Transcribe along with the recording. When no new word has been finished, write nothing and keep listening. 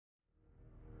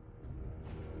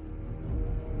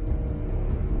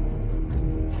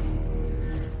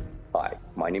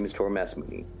My name is Tor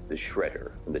Masamune, the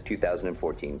Shredder from the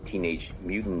 2014 Teenage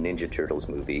Mutant Ninja Turtles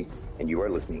movie, and you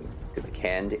are listening to the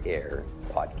Canned Air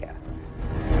Podcast.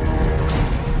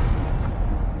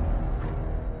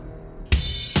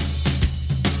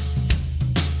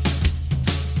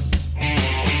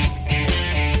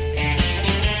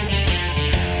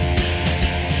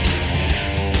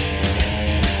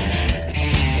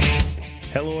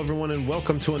 Hello, everyone, and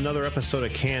welcome to another episode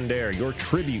of Canned Air, your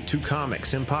tribute to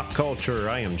comics and pop culture.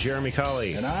 I am Jeremy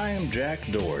Colley. And I am Jack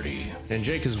Doherty. And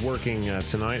Jake is working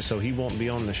tonight, so he won't be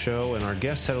on the show. And our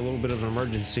guests had a little bit of an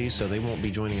emergency, so they won't be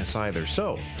joining us either.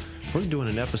 So we're doing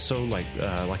an episode like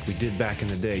we did back in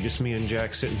the day. Just me and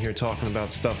Jack sitting here talking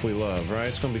about stuff we love, right?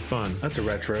 It's going to be fun. That's a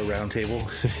retro roundtable.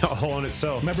 All on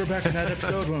itself. Remember back in that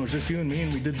episode when it was just you and me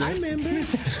and we did this? I remember.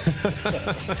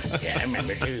 Yeah, I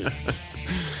remember too.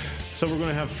 So we're going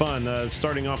to have fun,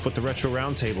 starting off with the Retro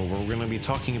Roundtable, where we're going to be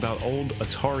talking about old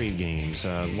Atari games,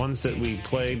 ones that we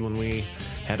played when we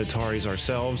had Ataris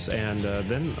ourselves, and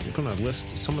then I'm going to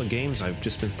list some of the games I've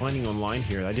just been finding online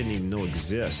here that I didn't even know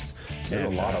exist. There's a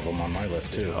lot of them on my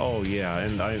list, too. Oh, yeah,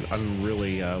 and I'm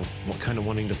really kind of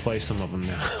wanting to play some of them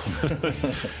now.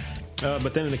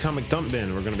 But then in the Comic Dump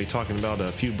Bin, we're going to be talking about a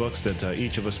few books that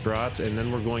each of us brought, and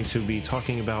then we're going to be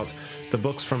talking about the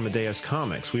books from Medeas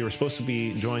Comics. We were supposed to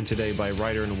be joined today by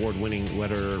writer and award-winning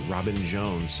letterer Robin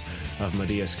Jones of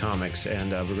Medeas Comics,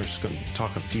 and we're just going to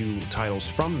talk a few titles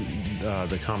from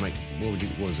the comic. What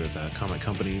was it? Comic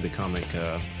Company, the comic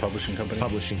Publishing Company.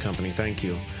 Publishing Company. Thank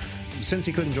you. Since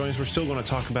he couldn't join us, we're still going to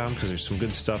talk about him because there's some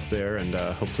good stuff there, and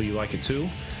hopefully you like it too.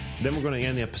 Then we're going to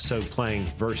end the episode playing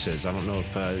Versus. I don't know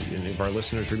if any of our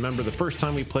listeners remember the first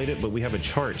time we played it, but we have a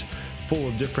chart full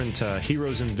of different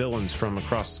heroes and villains from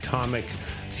across comic,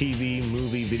 TV,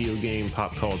 movie, video game,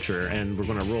 pop culture, and we're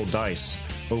going to roll dice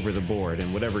over the board.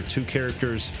 And whatever two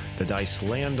characters the dice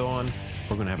land on,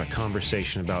 we're going to have a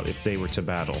conversation about if they were to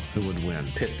battle, who would win.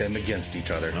 Pit them against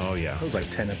each other. Oh, yeah. That was like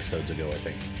 10 episodes ago, I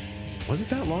think. Was it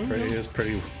that long ago? It is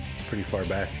pretty far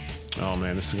back. Oh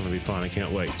man, this is going to be fun. I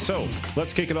can't wait. So,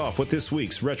 let's kick it off with this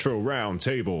week's Retro Round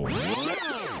Table.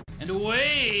 And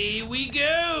away we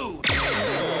go!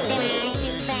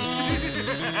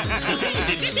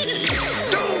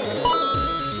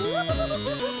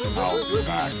 I'll be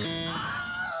back.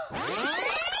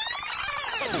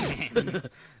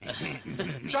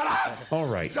 Shut up! All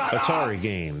right, Atari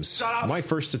games. My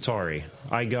first Atari,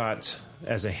 I got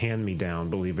as a hand-me-down,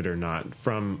 believe it or not,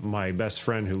 from my best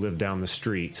friend who lived down the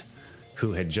street,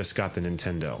 who had just got the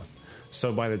Nintendo.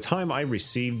 So by the time I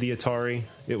received the Atari,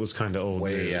 it was kind of old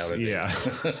Way news. out of Yeah.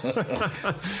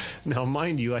 Now,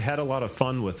 mind you, I had a lot of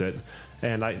fun with it,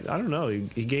 and I don't know,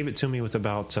 he gave it to me with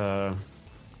about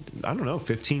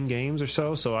 15 games or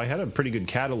so. So I had a pretty good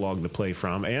catalog to play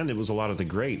from, and it was a lot of the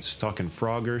greats. Talking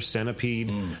Frogger,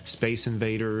 Centipede, Space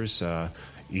Invaders,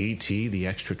 E.T. the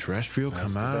Extraterrestrial.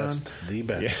 That's Come on, the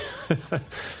best. Yeah.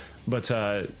 But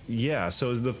so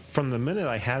from the minute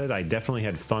I had it, I definitely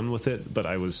had fun with it. But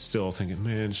I was still thinking,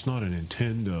 man, it's not a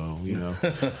Nintendo, you know.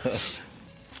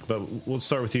 But we'll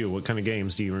start with you. What kind of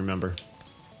games do you remember?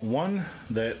 One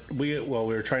that we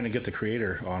were trying to get the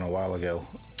creator on a while ago.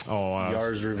 Oh,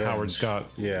 Yar's Revenge. Howard Scott.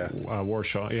 Yeah.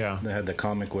 Warshaw. Yeah. They had the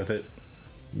comic with it.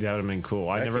 That would have been cool.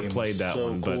 I never played that so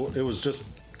one, cool. but It was just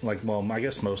like, well, I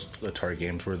guess most Atari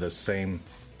games were the same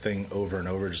thing over and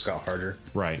over, just got harder.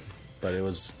 right. But it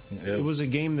was a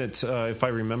game that, if I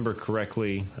remember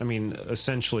correctly, I mean,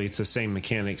 essentially it's the same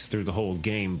mechanics through the whole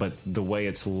game, but the way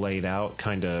it's laid out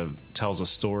kind of tells a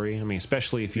story. I mean,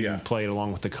 especially if you play it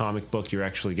along with the comic book, you're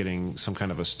actually getting some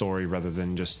kind of a story rather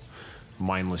than just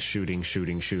mindless shooting, right.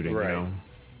 You know?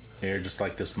 You're just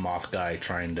like this moth guy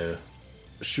trying to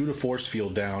shoot a force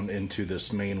field down into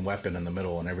this main weapon in the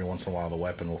middle, and every once in a while the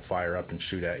weapon will fire up and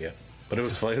shoot at you. But it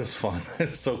was fun. It was fun. It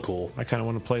was so cool. I kind of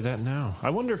want to play that now. I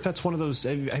wonder if that's one of those.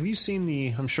 Have you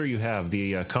seen I'm sure you have,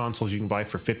 the consoles you can buy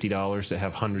for $50 that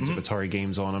have hundreds of Atari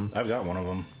games on them? I've got one of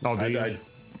them. Oh, do you?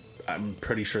 I'm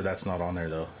pretty sure that's not on there,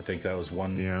 though. I think that was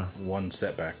one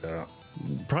setback there.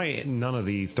 Probably none of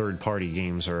the third-party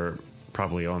games are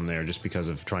probably on there just because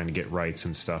of trying to get rights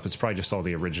and stuff. It's probably just all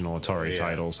the original Atari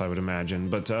titles, I would imagine.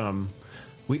 But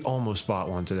we almost bought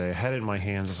one today. I had it in my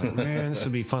hands. I was like, man, this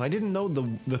would be fun. I didn't know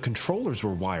the controllers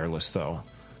were wireless, though.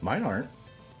 Mine aren't.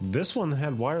 This one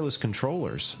had wireless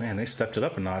controllers. Man, they stepped it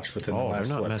up a notch within the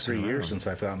last 3 years since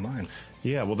I found mine.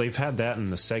 Yeah, well, they've had that and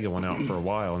the Sega one out for a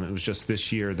while, and it was just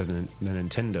this year that the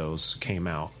Nintendos came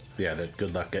out. Yeah, that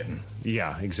good luck getting.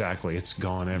 Yeah, exactly. It's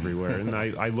gone everywhere. And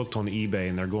I looked on eBay,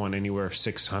 and they're going anywhere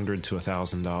 $600 to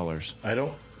 $1,000. I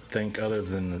don't think other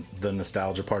than the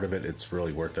nostalgia part of it, it's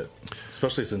really worth it.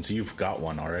 Especially since you've got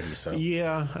one already. So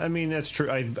Yeah, I mean that's true.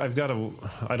 I've got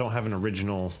I don't have an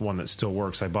original one that still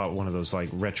works. I bought one of those like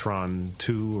Retron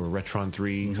 2 or Retron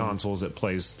 3 consoles that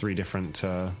plays 3 different,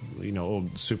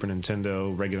 old Super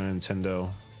Nintendo, regular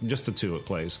Nintendo, just the 2 it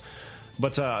plays.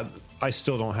 But I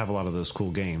still don't have a lot of those cool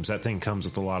games. That thing comes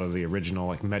with a lot of the original,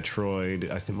 like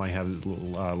Metroid. I think might have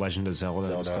Legend of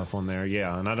Zelda and stuff on there.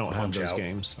 Yeah, and I don't have those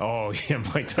games. Oh, yeah,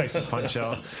 Mike Tyson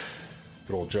Punch-Out.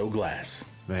 Good old Joe Glass.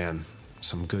 Man,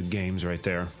 some good games right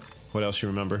there. What else you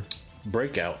remember?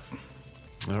 Breakout.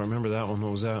 I don't remember that one.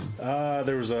 What was that?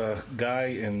 There was a guy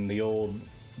in the old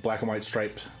black and white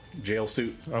striped jail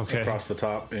suit across the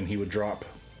top, and he would drop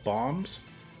bombs,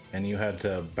 and you had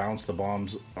to bounce the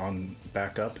bombs on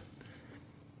back up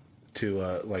to,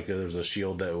 there was a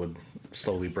shield that would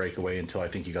slowly break away until I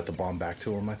think you got the bomb back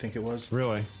to him, I think it was.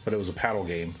 Really? But it was a paddle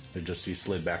game. It just, you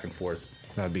slid back and forth.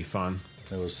 That'd be fun.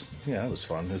 It was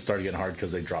fun. It started getting hard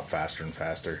because they dropped faster and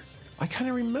faster. I kind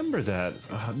of remember that.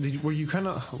 Were you kind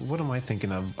of... What am I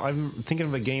thinking of? I'm thinking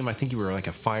of a game, I think you were like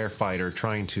a firefighter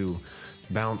trying to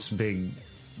bounce big,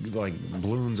 like,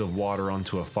 balloons of water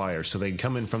onto a fire. So they'd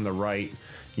come in from the right.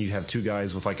 You'd have 2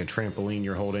 guys with like a trampoline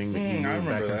you're holding that you move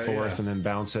back and forth and then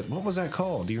bounce it. What was that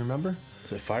called? Do you remember?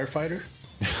 Is it Firefighter?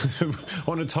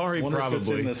 On Atari, probably. If it's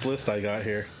in this list I got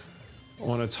here.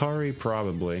 On Atari,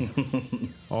 probably.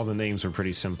 All the names are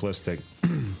pretty simplistic.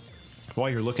 While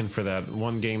you're looking for that,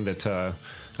 one game that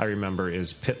I remember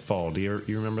is Pitfall. Do you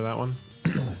remember that one?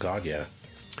 Oh, God, yeah.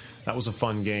 That was a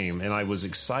fun game, and I was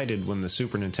excited when the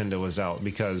Super Nintendo was out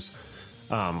because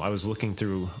I was looking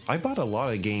through... I bought a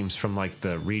lot of games from like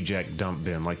the reject dump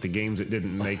bin, like the games that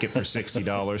didn't make it for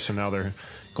 $60, so now they're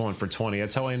going for $20.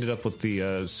 That's how I ended up with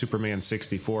the Superman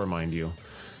 64, mind you.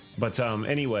 But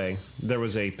anyway, there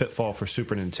was a Pitfall for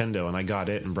Super Nintendo, and I got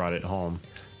it and brought it home.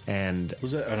 And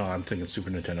was that? Oh, no, I'm thinking Super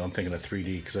Nintendo. I'm thinking of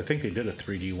 3D because I think they did a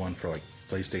 3D one for like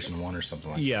PlayStation 1 or something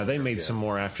like that. Yeah, they made some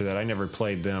more after that. I never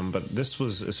played them, but this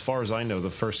was, as far as I know, the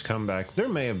first comeback. There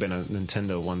may have been a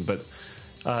Nintendo one, but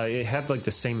it had like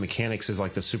the same mechanics as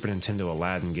like the Super Nintendo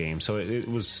Aladdin game, so it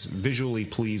was visually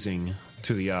pleasing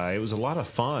to the eye. It was a lot of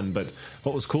fun, but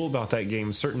what was cool about that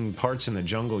game, certain parts in the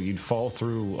jungle, you'd fall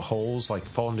through holes, like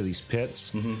fall into these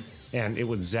pits, and it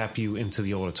would zap you into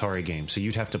the old Atari game. So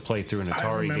you'd have to play through an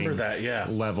Atari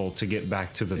game level to get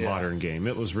back to the modern game.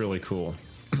 It was really cool.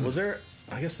 Was there...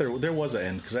 I guess there was an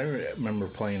end, because I remember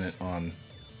playing it on...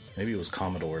 Maybe it was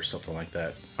Commodore or something like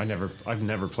that. I've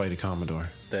never played a Commodore.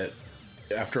 That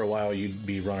after a while you'd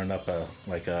be running up a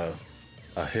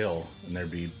hill, and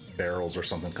there'd be barrels or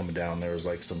something coming down. There was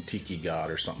like some tiki god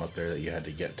or something up there that you had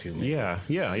to get to. Yeah.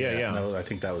 I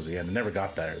think that was the end. I never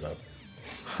got there, though.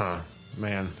 Huh.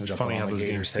 Man, it's funny how those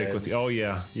games stick with you. Oh,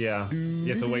 yeah. You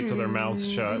have to wait till their mouths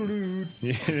shut. When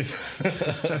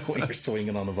you're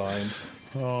swinging on the vines.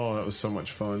 Oh, that was so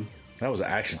much fun. That was an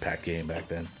action-packed game back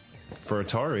then. For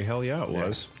Atari, hell yeah, it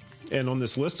was. And on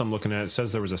this list I'm looking at, it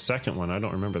says there was a second one. I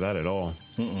don't remember that at all.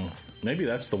 Maybe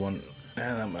that's the one.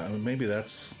 Maybe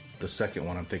that's the second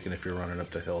one I'm thinking if you're running up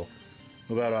the hill.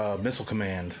 What about Missile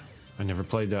Command? I never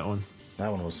played that one.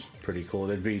 That one was pretty cool.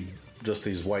 There'd be just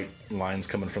these white lines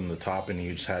coming from the top, and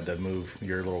you just had to move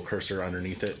your little cursor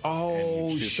underneath it.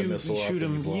 Oh, shoot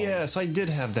them. Yes, I did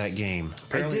have that game.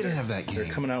 They're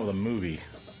coming out with a movie.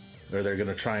 Or they're going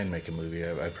to try and make a movie,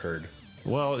 I've heard.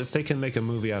 Well, if they can make a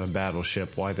movie out of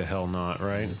Battleship, why the hell not,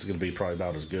 right? It's going to be probably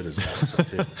about as good as Battleship,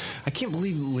 too. I can't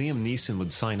believe Liam Neeson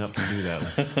would sign up to do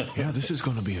that. Yeah, this is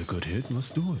going to be a good hit. Let's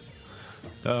do it.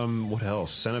 What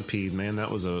else? Centipede, man,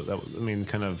 that was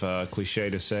kind of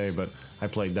cliche to say, but I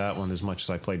played that one as much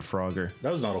as I played Frogger.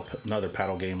 That was another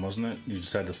paddle game, wasn't it? You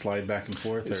just had to slide back and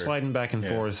forth? Sliding back and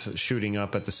forth, shooting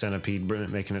up at the centipede,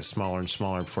 making it smaller and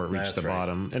smaller before it reached the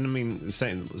bottom. And I mean,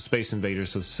 Space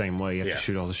Invaders was the same way. You have to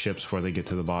shoot all the ships before they get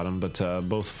to the bottom, but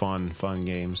both fun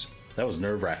games. That was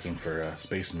nerve-wracking for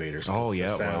Space Invaders. Oh, yeah,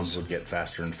 the sounds would get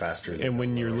faster and faster. And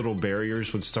when your little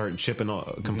barriers would start chipping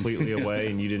completely away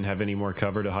and you didn't have any more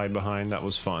cover to hide behind, that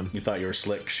was fun. You thought you were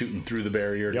slick shooting through the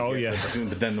barrier. Oh, yeah.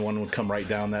 But then the one would come right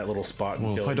down that little spot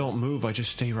and kill if I don't move, I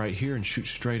just stay right here and shoot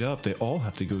straight up. They all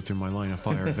have to go through my line of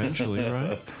fire eventually,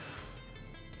 right?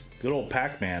 Good old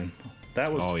Pac-Man.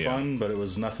 That was fun, but it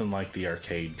was nothing like the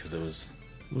arcade because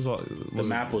the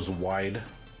map was wide.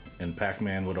 And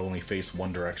Pac-Man would only face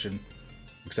one direction,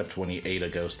 except when he ate a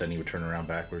ghost, then he would turn around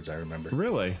backwards, I remember.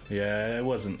 Really? Yeah, it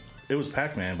was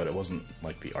Pac-Man, but it wasn't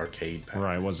like the arcade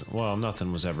Pac-Man. Right,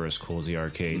 nothing was ever as cool as the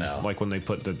arcade. No. Like when they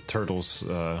put the Turtles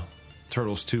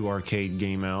 2 arcade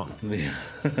game out. Yeah.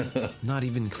 Not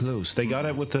even close. They got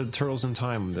it with the Turtles in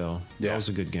Time, though. Yeah. That was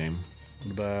a good game.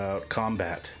 What about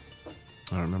Combat?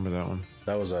 I don't remember that one.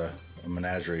 That was a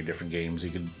menagerie of different games. You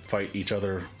could fight each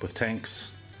other with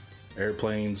tanks,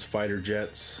 airplanes, fighter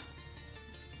jets.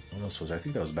 What else was? I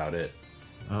think that was about it.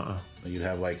 You'd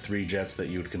have like 3 jets that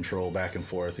you would control back and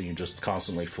forth, and you just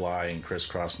constantly fly in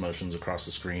crisscross motions across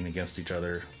the screen against each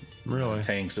other. Really?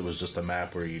 Tanks, it was just a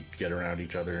map where you'd get around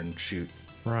each other and shoot.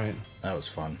 Right. That was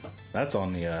fun. That's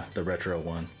on the retro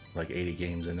one, like 80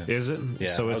 games in it. Is it? Yeah.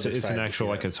 So it's an actual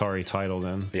like Atari title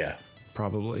then? Yeah.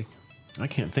 Probably. I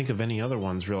can't think of any other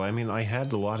ones really. I mean, I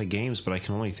had a lot of games, but I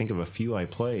can only think of a few I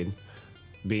played,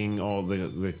 being all the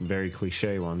very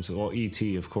cliche ones. Well,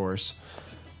 E.T., of course.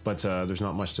 But there's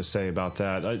not much to say about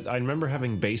that. I remember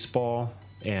having baseball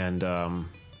and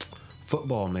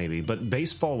football maybe, but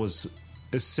baseball was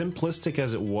as simplistic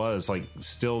as it was. Like,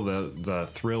 still the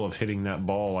thrill of hitting that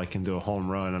ball like into a home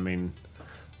run. I mean,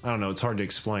 I don't know. It's hard to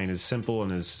explain. As simple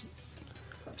and as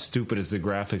stupid as the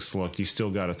graphics looked, you still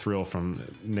got a thrill from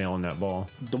nailing that ball.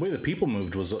 The way the people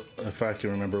moved was, if I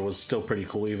can remember, was still pretty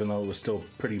cool. Even though it was still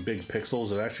pretty big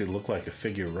pixels, it actually looked like a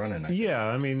figure running. Yeah,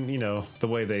 I mean, you know, the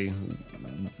way they,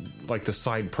 like the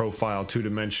side profile,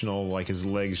 2-dimensional, like his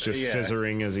legs just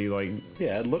scissoring as he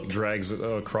it looked drags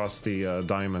across the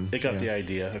diamond. It got the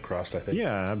idea across, I think.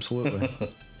 Yeah, absolutely.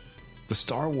 The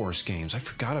Star Wars games, I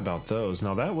forgot about those.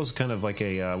 Now that was kind of like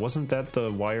a wasn't that the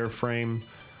wireframe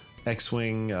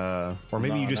X-Wing, or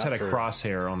maybe you just had a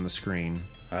crosshair on the screen.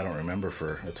 I don't remember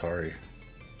for Atari.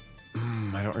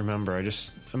 I don't remember.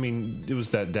 I mean, it was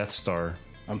that Death Star.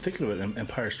 I'm thinking of an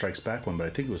Empire Strikes Back one, but I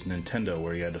think it was Nintendo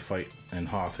where you had to fight in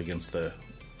Hoth against the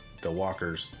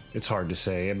walkers. It's hard to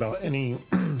say. About any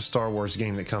Star Wars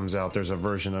game that comes out, there's a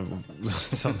version of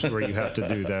something where you have to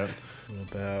do that.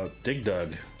 What about Dig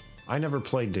Dug? I never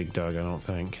played Dig Dug, I don't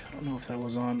think. I don't know if that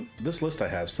was on this list I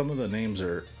have. Some of the names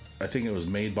are... I think it was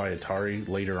made by Atari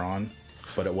later on,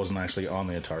 but it wasn't actually on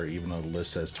the Atari, even though the list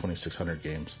says 2,600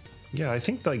 games. Yeah, I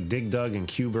think like Dig Dug and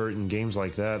Q*bert and games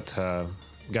like that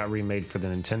got remade for the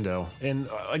Nintendo. And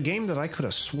a game that I could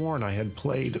have sworn I had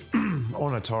played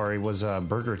on Atari was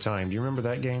Burger Time. Do you remember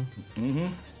that game?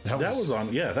 Mm-hmm. That was on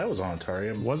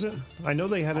Atari. Was it? I know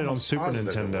they had it on Super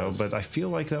Nintendo, but I feel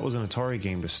like that was an Atari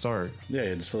game to start. Yeah, you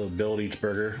had to build each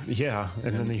burger. Yeah,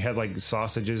 and then you had like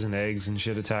sausages and eggs and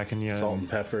shit attacking you. Salt and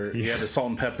pepper. Yeah. You had to salt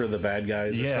and pepper the bad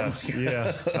guys. Yes,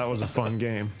 yeah, that was a fun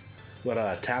game.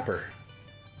 But Tapper.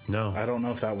 No. I don't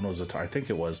know if that one was I think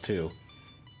it was too.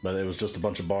 But it was just a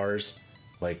bunch of bars,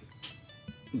 like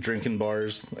drinking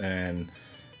bars, and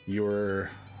you were,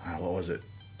 what was it?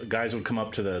 Guys would come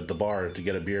up to the bar to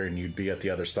get a beer, and you'd be at the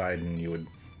other side, and you would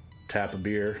tap a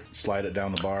beer, slide it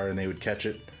down the bar, and they would catch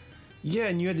it. Yeah,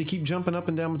 and you had to keep jumping up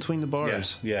and down between the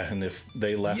bars. Yeah, and if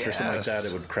they left or something like that,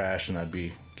 it would crash, and that'd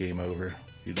be game over.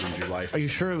 You'd lose your life. Are you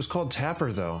sure it was called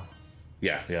Tapper, though?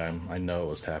 Yeah, I know it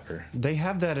was Tapper. They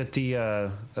have that at the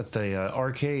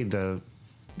arcade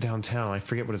downtown. I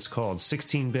forget what it's called.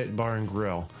 16-bit Bar and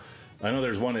Grill. I know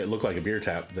there's one that looked like a beer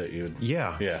tap that you would...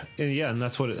 Yeah, and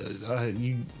that's what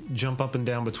you jump up and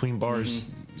down between bars,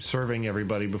 serving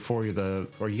everybody before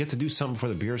or you get to do something before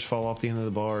the beers fall off the end of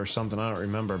the bar or something. I don't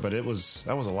remember, but that was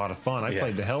a lot of fun. I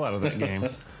played the hell out of that game.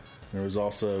 There was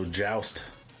also Joust,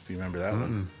 if you remember that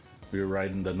one. We were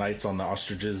riding the knights on the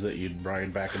ostriches that you'd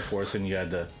ride back and forth, and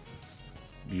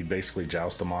you'd basically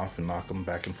joust them off and knock them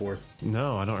back and forth.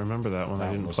 No, I don't remember that one.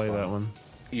 I didn't play that one.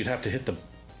 You'd have to hit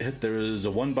there was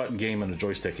a one-button game on the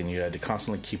joystick, and you had to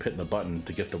constantly keep hitting the button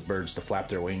to get the birds to flap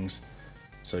their wings.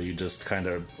 So you just kind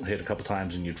of hit a couple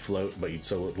times, and you'd float, but you'd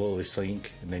slowly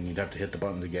sink, and then you'd have to hit the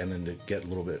buttons again and to get a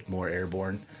little bit more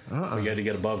airborne. So you had to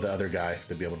get above the other guy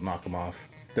to be able to knock him off.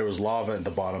 There was lava at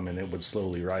the bottom, and it would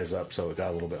slowly rise up, so it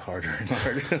got a little bit harder and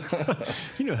harder.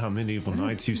 You know how medieval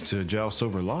knights used to joust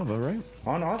over lava, right?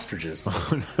 On ostriches.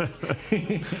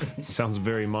 Sounds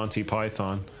very Monty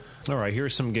Python. All right, here are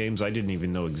some games I didn't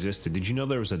even know existed. Did you know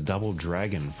there was a Double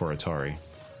Dragon for Atari?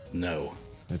 No.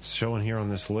 It's showing here on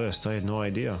this list. I had no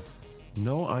idea.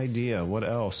 No idea. What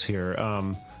else here?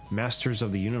 Masters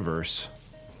of the Universe.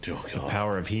 Oh, the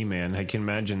Power of He-Man. I can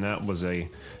imagine that was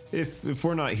if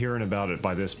we're not hearing about it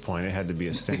by this point, it had to be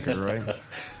a stinker, right?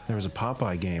 There was a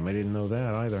Popeye game. I didn't know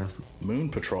that either. Moon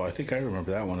Patrol. I think I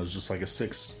remember that one. It was just like a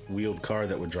 6-wheeled car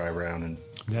that would drive around, and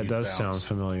that does sound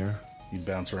familiar. You'd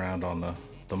bounce around on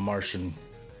the Martian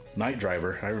Night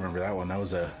Driver. I remember that one. That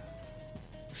was a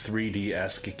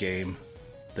 3D-esque game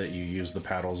that you used the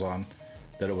paddles on.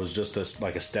 That it was just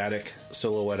like a static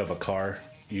silhouette of a car.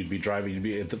 You'd be driving, you'd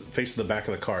be at the face of the back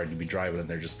of the car, and you'd be driving, and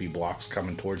there'd just be blocks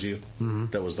coming towards you. Mm-hmm.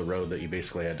 That was the road that you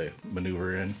basically had to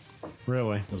maneuver in.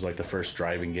 Really? It was like the first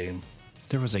driving game.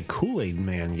 There was a Kool-Aid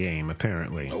Man game,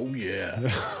 apparently. Oh,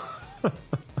 yeah.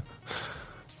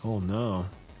 Oh, no.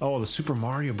 Oh, the Super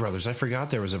Mario Brothers. I forgot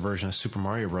there was a version of Super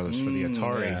Mario Brothers for the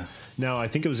Atari. Yeah. Now, I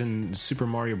think it was in Super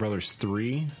Mario Brothers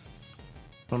 3. I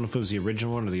don't know if it was the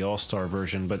original one or the All-Star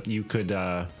version, but you could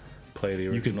play the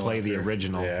original. You could play the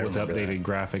original with updated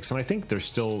graphics. And I think there's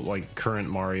still like current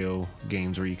Mario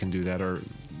games where you can do that, or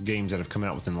games that have come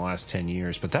out within the last 10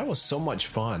 years. But that was so much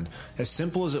fun. As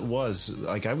simple as it was,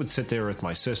 like I would sit there with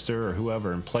my sister or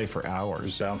whoever and play for hours.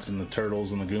 Just bouncing the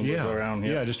turtles and the Goombas around.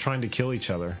 Yeah, just trying to kill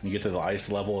each other. You get to the ice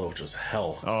level, which was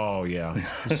hell. Oh, yeah.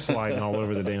 Just sliding all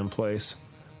over the damn place.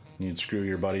 You'd screw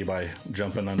your buddy by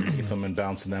jumping underneath them and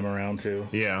bouncing them around, too.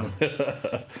 Yeah.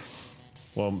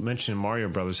 Well, mentioning Mario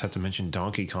Brothers, have to mention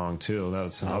Donkey Kong, too.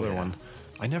 That's another one.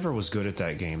 I never was good at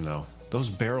that game, though. Those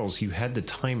barrels, you had to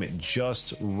time it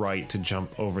just right to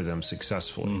jump over them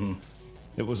successfully.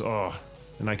 It was,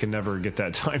 and I could never get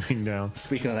that timing down.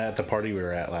 Speaking of that, at the party we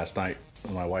were at last night,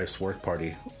 my wife's work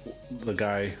party, the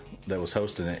guy that was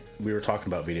hosting it, we were talking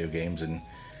about video games, and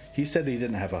he said he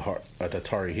didn't have an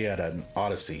Atari. He had an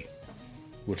Odyssey,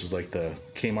 which is like the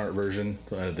Kmart version,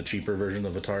 the cheaper version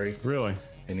of Atari. Really?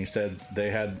 And he said they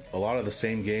had a lot of the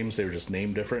same games, they were just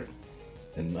named different.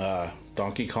 And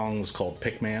Donkey Kong was called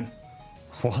Pickman.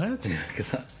 What?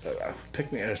 Because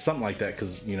Pickman or something like that.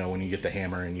 Because when you get the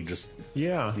hammer and you just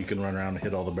you can run around and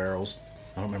hit all the barrels.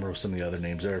 I don't remember some of the other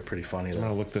names. They were pretty funny. I'm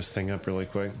gonna look this thing up really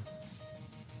quick.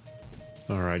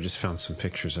 All right, I just found some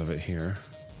pictures of it here.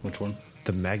 Which one?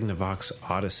 The Magnavox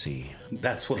Odyssey.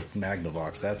 That's what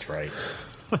Magnavox. That's right.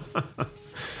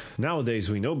 Nowadays,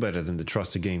 we know better than to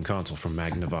trust a game console from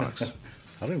Magnavox.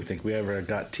 I don't even think we ever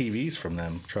got TVs from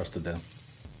them. Trusted them.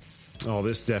 Oh,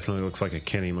 this definitely looks like a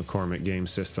Kenny McCormick game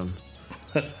system.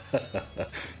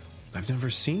 I've never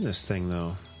seen this thing,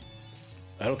 though.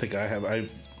 I don't think I have.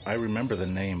 I remember the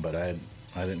name, but I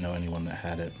didn't know anyone that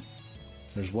had it.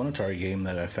 There's one Atari game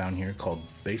that I found here called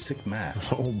Basic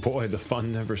Math. Oh, boy, the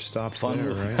fun never stops there,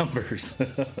 with right? Numbers.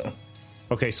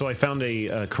 Okay, so I found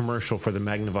a commercial for the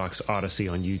Magnavox Odyssey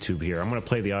on YouTube here. I'm going to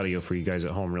play the audio for you guys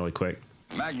at home really quick.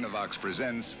 Magnavox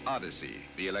presents Odyssey,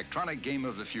 the electronic game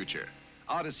of the future.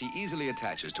 Odyssey easily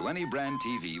attaches to any brand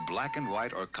TV, black and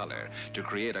white or color, to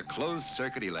create a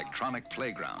closed-circuit electronic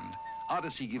playground.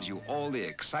 Odyssey gives you all the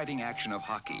exciting action of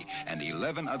hockey and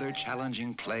 11 other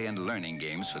challenging play and learning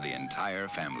games for the entire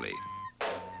family.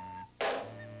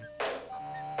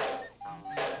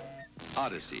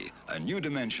 Odyssey, a new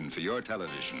dimension for your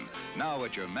television, now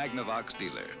at your Magnavox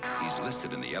dealer. He's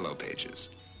listed in the yellow pages.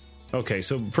 Okay,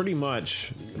 so pretty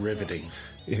much... Riveting.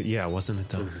 Yeah, wasn't it,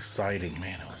 though? So exciting,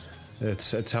 man. It was...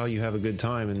 That's how you have a good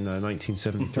time in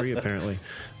 1973, apparently.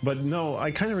 But no,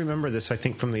 I kind of remember this, I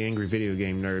think, from the Angry Video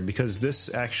Game Nerd, because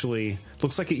this actually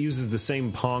looks like it uses the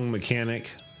same Pong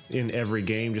mechanic in every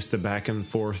game, just the back and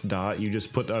forth dot. You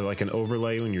just put like an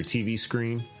overlay on your TV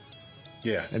screen.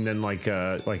 Yeah. And then like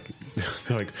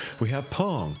we have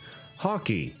Pong,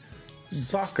 hockey,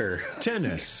 soccer,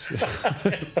 tennis,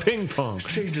 ping pong.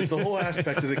 Changes the whole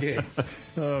aspect of the game.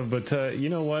 But you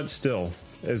know what? Still,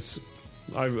 as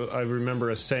I remember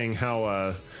us saying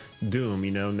how Doom,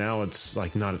 now it's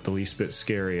like not at the least bit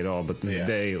scary at all. But in the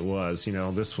day it was.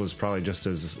 This was probably just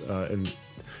as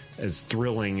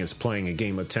thrilling as playing a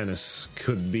game of tennis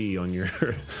could be on your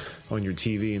on your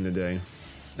TV in the day.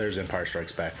 There's Empire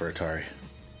Strikes Back for Atari.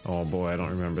 Oh boy, I don't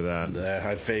remember that.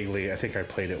 I think I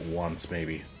played it once,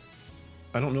 maybe.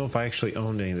 I don't know if I actually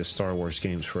owned any of the Star Wars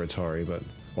games for Atari, but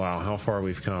wow, how far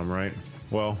we've come, right?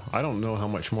 Well, I don't know how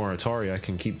much more Atari I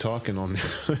can keep talking on.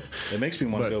 It makes me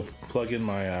want to go plug in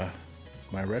my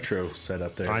my retro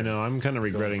setup there. I know, I'm kind of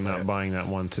regretting not buying that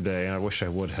one today. I wish I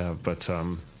would have, but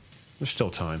there's still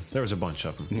time. There was a bunch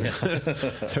of them. Yeah.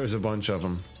 There was a bunch of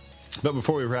them. But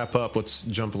before we wrap up, let's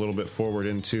jump a little bit forward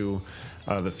into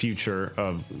the future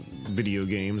of video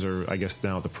games, or I guess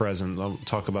now the present. I'll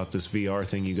talk about this VR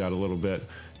thing you got a little bit.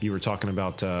 You were talking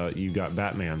about you got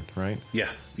Batman, right?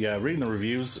 Yeah. Reading the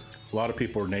reviews, a lot of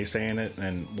people were naysaying it,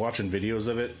 and watching videos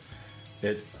of it.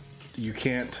 You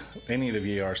can't, any of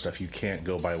the VR stuff, you can't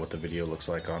go by what the video looks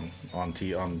like on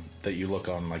that you look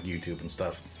on like YouTube and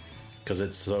stuff, because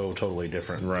it's so totally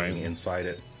different being inside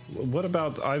it. What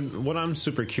about what I'm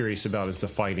super curious about is the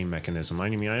fighting mechanism. I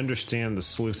mean, I understand the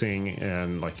sleuthing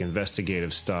and like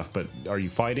investigative stuff, but are you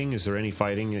fighting? Is there any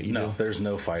fighting that you do? There's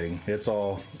no fighting. It's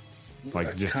all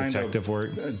like just detective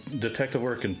work. Detective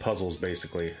work and puzzles,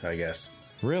 basically, I guess.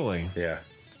 Really? Yeah.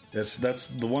 That's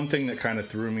the one thing that kind of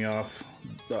threw me off.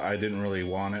 I didn't really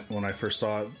want it when I first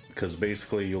saw it, because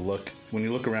basically when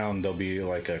you look around, there'll be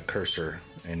like a cursor,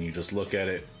 and you just look at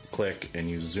it, click, and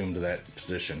you zoom to that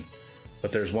position.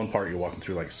 But there's one part you're walking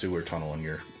through like a sewer tunnel, and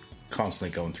you're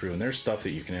constantly going through, and there's stuff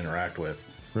that you can interact with.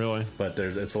 Really? But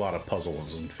it's a lot of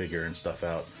puzzles and figuring stuff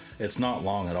out. It's not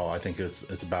long at all. I think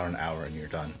it's about an hour and you're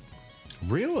done.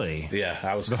 Really? Yeah,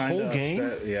 I was the kind of whole game.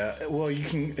 Upset. Yeah, well, you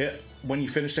can when you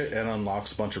finish it, it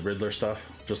unlocks a bunch of Riddler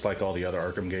stuff, just like all the other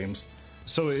Arkham games.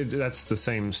 So that's the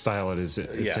same style it's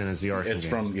in as the Arkham. It's game.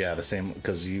 from the same,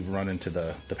 because you run into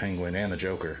the Penguin and the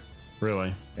Joker.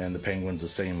 Really? And the Penguin's the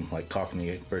same, like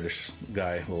Cockney British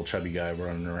guy, little chubby guy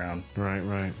running around.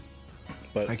 Right.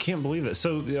 But I can't believe it.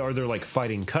 So are there like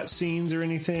fighting cutscenes or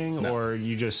anything, or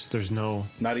there's no?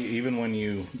 Not even when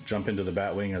you jump into the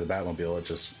Batwing or the Batmobile, it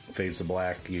just fades to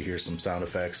black. You hear some sound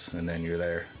effects, and then you're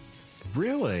there.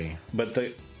 Really? But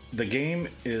the game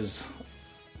is.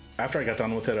 After I got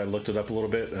done with it, I looked it up a little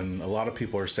bit, and a lot of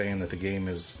people are saying that the game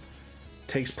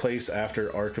takes place after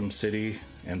Arkham City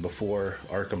and before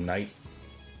Arkham Knight,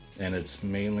 and it's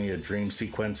mainly a dream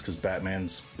sequence because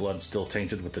Batman's blood's still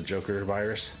tainted with the Joker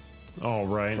virus. Oh,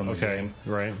 right. From the game.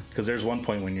 Right. Because there's one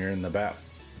point when you're in the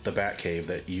Bat Cave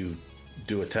that you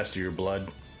do a test of your blood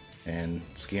and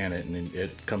scan it, and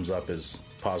it comes up as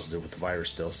positive with the virus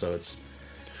still. So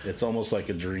it's almost like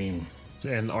a dream.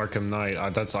 And Arkham Knight,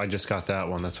 I just got that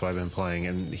one. That's what I've been playing,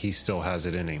 and he still has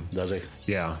it in him. Does he?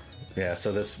 Yeah. Yeah.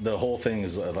 So the whole thing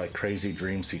is a like crazy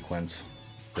dream sequence.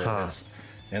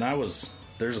 And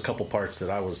there's a couple parts that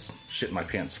I was shitting my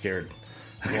pants scared.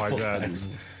 Why is that?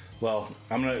 Well,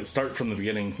 I'm going to start from the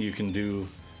beginning. You can do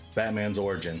Batman's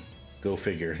origin. Go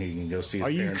figure. You can go see his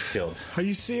parents killed. Are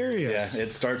you serious? Yeah,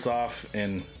 it starts off,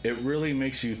 and it really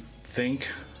makes you think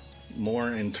more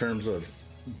in terms of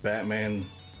Batman,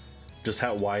 just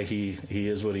why he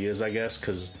is what he is, I guess,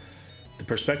 because the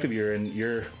perspective you're in,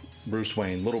 you're Bruce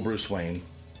Wayne, little Bruce Wayne,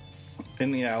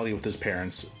 in the alley with his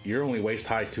parents. You're only waist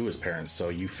high to his parents, so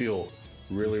you feel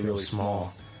really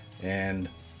small. And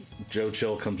Joe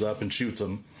Chill comes up and shoots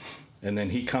him, and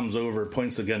then he comes over,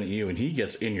 points the gun at you, and he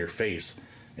gets in your face.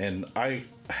 And I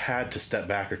had to step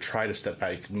back or try to step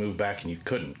back, move back, and you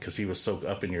couldn't because he was so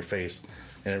up in your face,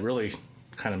 and it really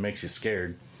kind of makes you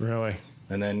scared. Really?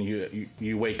 And then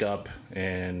you wake up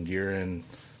and you're in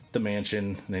the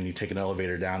mansion, and then you take an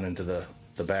elevator down into the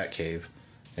Bat Cave,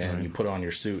 and you put on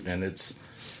your suit, and it's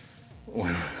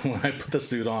when I put the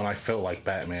suit on, I felt like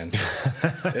Batman.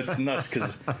 It's nuts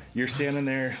because you're standing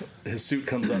there. His suit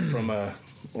comes up from a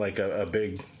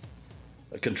big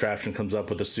contraption comes up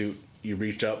with the suit. You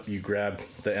reach up, you grab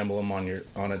the emblem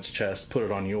on its chest, put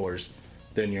it on yours.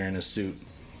 Then you're in his suit.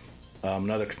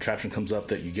 Another contraption comes up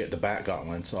that you get the bat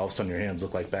gauntlets. All of a sudden, your hands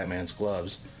look like Batman's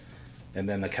gloves. And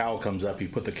then the cowl comes up. You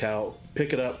put the cowl,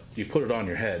 pick it up, you put it on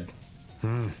your head.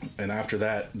 And after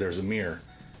that, there's a mirror.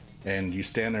 And you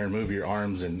stand there and move your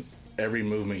arms, and every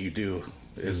movement you do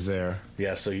is there.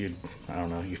 Yeah, so you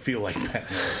feel like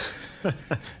Batman.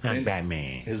 I'm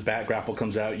Batman. His bat grapple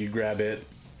comes out, you grab it,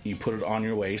 you put it on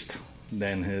your waist.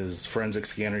 Then his forensic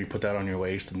scanner, you put that on your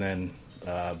waist. And then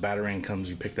Batarang comes,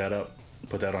 you pick that up,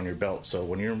 put that on your belt. So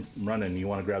when you're running, you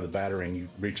want to grab the Batarang, you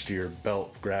reach to your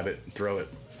belt, grab it, throw it.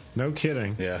 No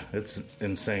kidding. Yeah, it's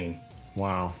insane.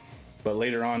 Wow. But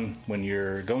later on, when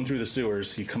you're going through the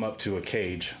sewers, you come up to a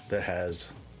cage that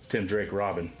has Tim Drake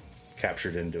Robin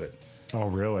captured into it. Oh,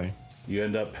 really? You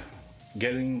end up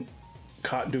getting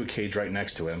caught into a cage right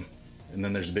next to him, and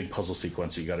then there's a big puzzle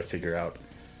sequence that you got to figure out.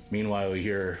 Meanwhile, you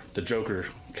hear the Joker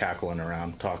cackling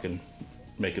around, talking,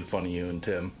 making fun of you and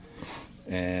Tim,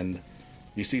 and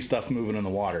you see stuff moving in the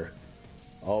water.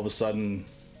 All of a sudden,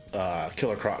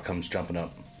 Killer Croc comes jumping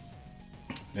up,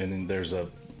 and then there's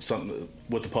something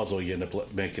with the puzzle. You end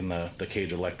up making the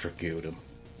cage electrocute him.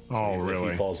 Oh,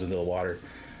 really? He falls into the water.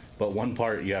 But one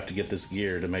part, you have to get this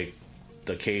gear to make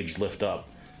the cage lift up.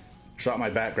 Shot my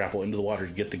bat grapple into the water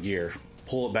to get the gear,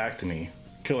 pull it back to me.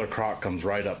 Killer Croc comes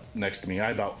right up next to me.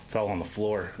 I about fell on the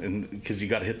floor, and because you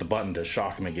got to hit the button to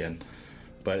shock him again.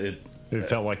 But it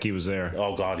felt like he was there.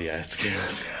 Oh, God, yeah.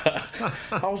 It's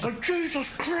I was like,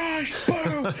 Jesus Christ,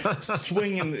 boom!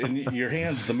 Swinging, and your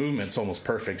hands, the movement's almost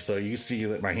perfect, so you see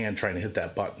that my hand trying to hit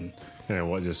that button. Yeah,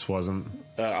 what just wasn't?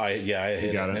 I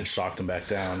hit it, and it shocked him back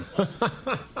down.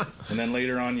 And then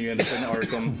later on, you end up in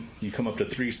Arkham. You come up to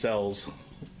 3 cells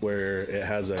where it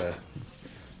has a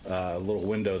little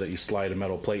window that you slide a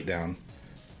metal plate down.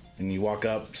 And you walk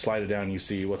up, slide it down, and you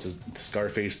see what's his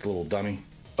Scarface, the little dummy.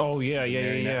 Oh,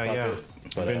 yeah.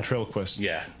 But, Ventriloquist.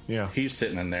 Yeah. He's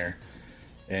sitting in there.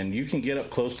 And you can get up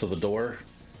close to the door,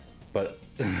 but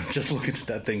just looking at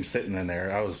that thing sitting in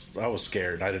there, I was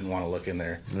scared. I didn't want to look in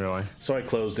there. Really? So I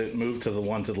closed it, moved to the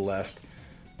one to the left,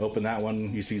 open that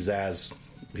one. You see Zaz.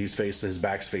 His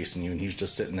back's facing you, and he's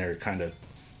just sitting there kind of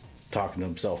talking to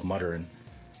himself, muttering.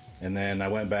 And then I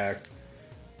went back,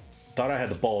 thought I had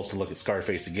the balls to look at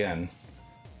Scarface again,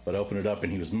 but opened it up,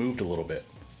 and he was moved a little bit.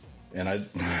 and I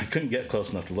couldn't get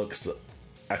close enough to look because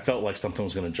I felt like something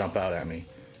was going to jump out at me.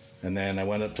 And then I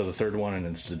went up to the third one, and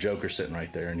it's the Joker sitting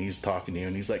right there, and he's talking to you,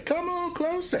 and he's like, "Come on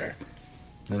closer."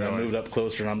 And really? I moved up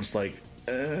closer, and I'm just like,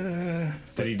 Did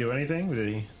he do anything?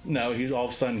 Did he? No, he all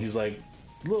of a sudden he's like,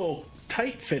 "A little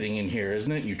tight fitting in here,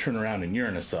 isn't it?" You turn around, and you're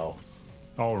in a cell.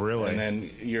 Oh, really? And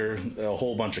then a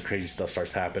whole bunch of crazy stuff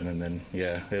starts happening, and then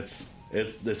it's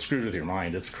screwed with your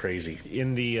mind. It's crazy.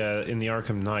 In the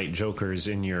Arkham Knight, Joker's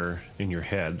in your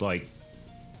head, like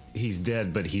he's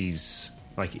dead, but he's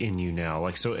like in you now.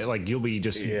 Like so, like you'll be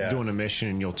just doing a mission,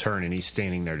 and you'll turn, and he's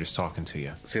standing there just talking to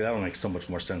you. See, that'll make so much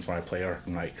more sense when I play Arkham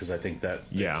Knight, because I think that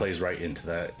it plays right into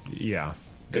that. Yeah,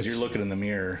 because you're looking in the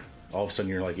mirror. All of a sudden,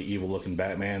 you're like an evil-looking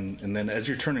Batman, and then as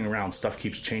you're turning around, stuff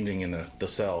keeps changing in the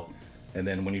cell. And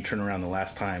then when you turn around the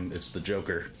last time, it's the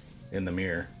Joker in the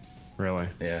mirror. Really?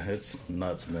 Yeah, it's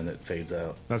nuts, and then it fades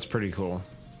out. That's pretty cool.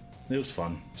 It was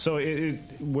fun. So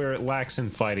where it lacks in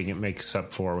fighting, it makes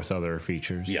up for with other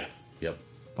features. Yeah. Yep.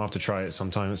 I'll have to try it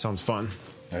sometime. It sounds fun.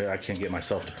 I can't get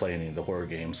myself to play any of the horror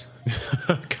games.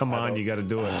 Come on, you got to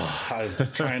do it.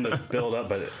 I'm trying to build up,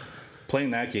 but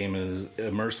playing that game is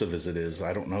immersive as it is.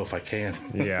 I don't know if I can.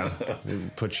 Yeah.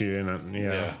 It puts you in it.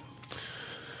 Yeah.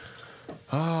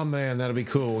 Oh, man, that'll be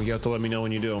cool. You have to let me know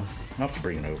when you do. I'll have to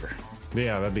bring it over.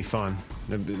 Yeah, that'd be fun.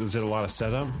 Was it a lot of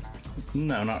setup?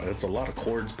 No, not. It's a lot of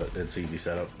chords, but it's easy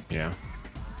setup. Yeah.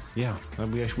 Yeah,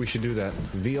 we should do that.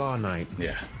 VR night.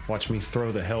 Yeah. Watch me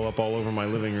throw the hell up all over my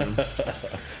living room.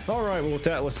 All right, well, with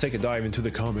that, let's take a dive into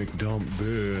the comic dump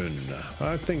bin.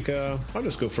 I think I'll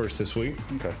just go first this week.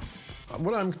 Okay.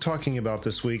 What I'm talking about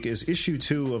this week is issue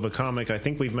 2 of a comic I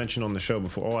think we've mentioned on the show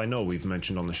before. Oh, I know we've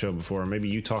mentioned on the show before. Maybe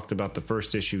you talked about the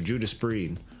first issue, Judas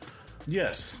Breed.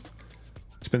 Yes.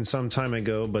 It's been some time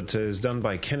ago, but is done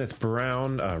by Kenneth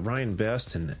Brown, Ryan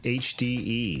Best, and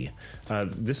HDE.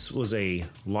 This was a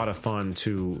lot of fun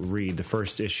to read, the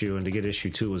first issue, and to get issue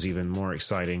 2 was even more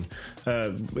exciting.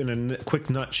 In a quick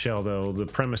nutshell, though, the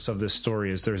premise of this story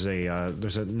is there's a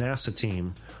NASA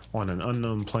team on an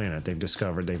unknown planet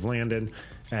they've landed,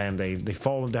 and they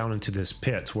fall down into this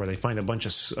pit where they find a bunch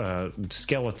of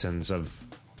skeletons of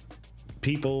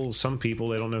some people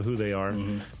they don't know who they are,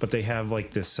 but they have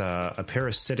like this a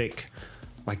parasitic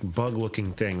like bug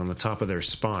looking thing on the top of their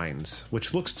spines,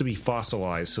 which looks to be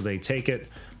fossilized. So they take it,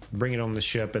 bring it on the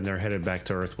ship, and they're headed back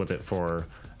to Earth with it for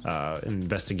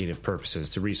investigative purposes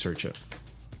to research it.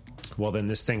 Well, then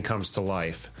this thing comes to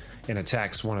life and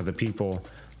attacks one of the people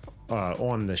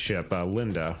on the ship,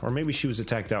 Linda, or maybe she was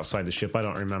attacked outside the ship. I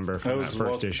don't remember from that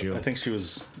first issue. I think she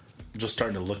was just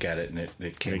starting to look at it, and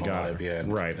it came alive. Her. Yeah,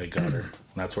 and right. They got her.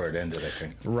 That's where it ended, I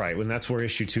think. Right, and that's where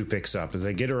issue 2 picks up.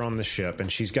 They get her on the ship, and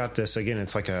she's got this. Again,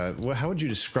 it's like how would you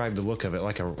describe the look of it?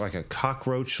 Like a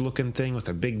cockroach-looking thing with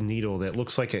a big needle that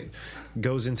looks like it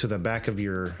goes into the back of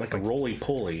your like a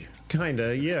roly-poly.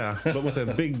 Kinda, yeah, but with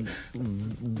a big,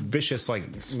 vicious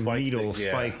spike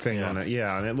thing on it.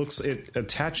 Yeah, and it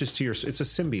attaches to your. It's a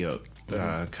symbiote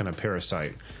kind of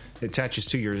parasite. It attaches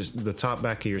to the top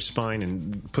back of your spine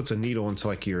and puts a needle into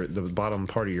like the bottom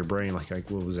part of your brain, like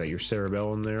what was that, your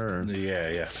cerebellum there? Or?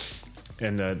 Yeah.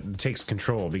 And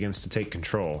begins to take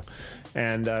control.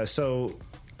 And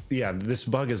this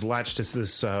bug is latched to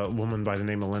this woman by the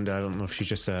name of Linda. I don't know if she's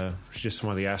just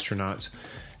one of the astronauts.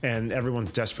 And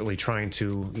everyone's desperately trying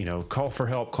to, call for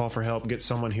help, get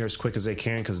someone here as quick as they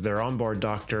can, because their onboard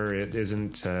doctor, it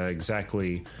isn't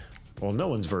exactly... Well, no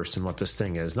one's versed in what this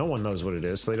thing is. No one knows what it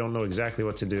is, so they don't know exactly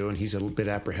what to do, and he's a little bit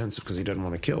apprehensive because he doesn't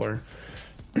want to kill her.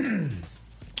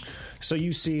 So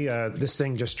you see this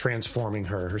thing just transforming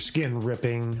her skin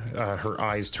ripping, her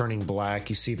eyes turning black.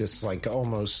 You see this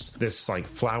almost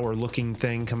flower-looking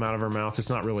thing come out of her mouth. It's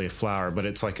not really a flower, but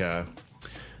it's like a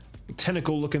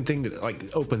tentacle-looking thing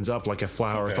that opens up like a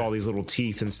flower with all these little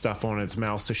teeth and stuff on its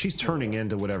mouth. So she's turning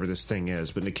into whatever this thing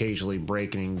is, but occasionally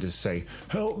breaking to say,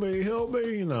 help me,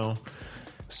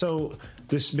 So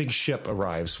this big ship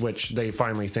arrives, which they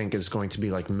finally think is going to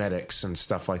be like medics and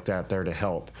stuff like that there to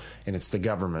help, and it's the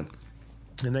government.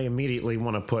 And they immediately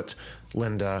want to put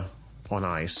Linda on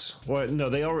ice. Well, no,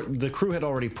 the crew had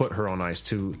already put her on ice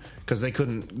too, because they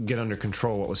couldn't get under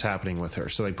control what was happening with her.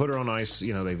 So they put her on ice. They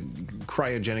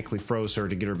cryogenically froze her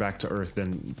to get her back to Earth,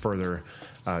 then further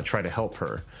try to help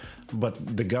her.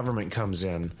 But the government comes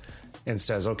in and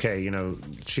says, okay,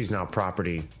 she's now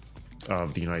property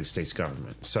of the United States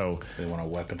government. So they want to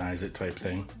weaponize it type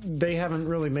thing. They haven't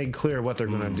really made clear what they're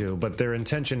going to do, but their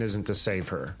intention isn't to save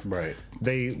her. Right.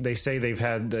 They say they've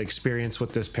had the experience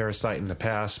with this parasite in the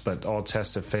past, but all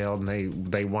tests have failed,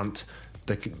 and they want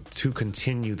to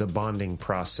continue the bonding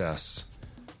process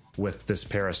with this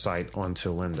parasite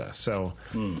onto Linda. So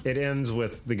it ends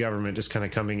with the government just kind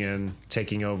of coming in,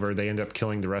 taking over. They end up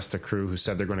killing the rest of the crew who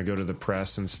said they're going to go to the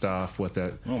press and stuff with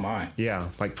it. Oh my. Yeah,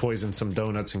 like poisoned some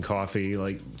donuts and coffee,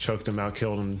 like choked them out,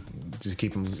 killed them to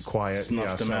keep them quiet.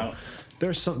 Snuffed them out.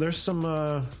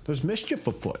 There's mischief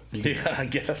afoot. Yeah, I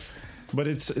guess. But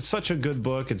it's such a good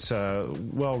book. It's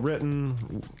well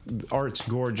written. Art's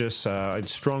gorgeous. I'd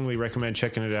strongly recommend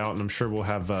checking it out, and I'm sure we'll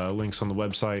have links on the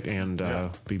website and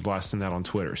be blasting that on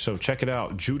Twitter. So check it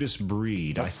out, Judas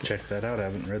Breed. Check that out. I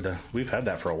haven't read that. We've had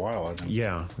that for a while, I think.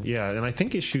 Yeah, and I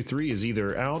think issue 3 is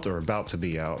either out or about to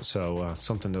be out, so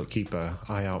something to keep an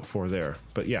eye out for there.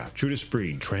 But yeah, Judas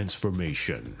Breed,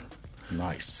 Transformation.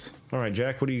 Nice. All right,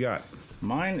 Jack, what do you got?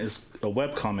 Mine is a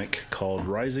webcomic called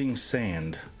Rising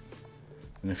Sand.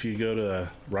 And if you go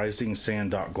to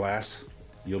risingsand.glass,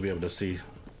 you'll be able to see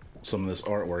some of this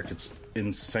artwork. It's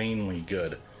insanely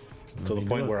good. To the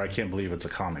point where I can't believe it's a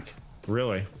comic.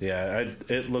 Really? Yeah,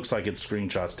 it looks like it's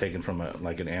screenshots taken from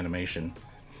an animation.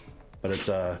 But it's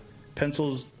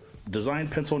design,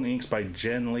 pencil, and inks by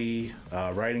Jen Lee.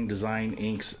 Writing, design,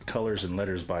 inks, colors, and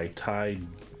letters by Ty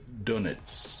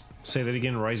Dunitz. Say that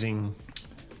again, Rising...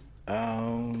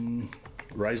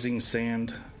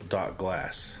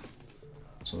 risingsand.glass.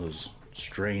 So those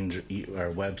strange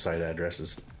website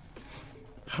addresses.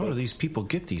 How do these people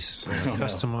get these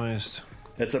customized?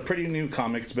 It's a pretty new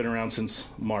comic. It's been around since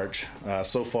March.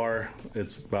 So far,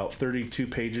 it's about 32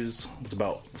 pages. It's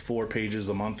about 4 pages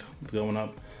a month going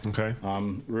up. Okay.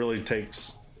 Really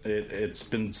takes... It's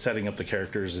been setting up the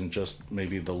characters and just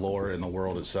maybe the lore and the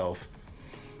world itself.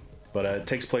 But it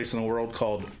takes place in a world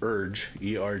called Urj,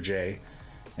 E-R-J,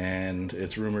 and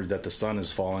it's rumored that the sun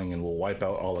is falling and will wipe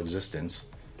out all existence.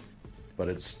 But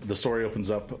the story opens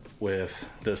up with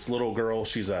this little girl.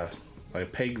 She's a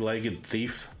peg-legged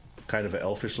thief, kind of an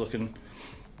elfish looking,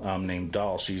 named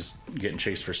Doll. She's getting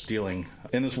chased for stealing.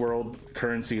 In this world,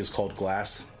 currency is called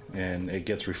glass, and it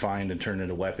gets refined and turned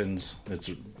into weapons. It's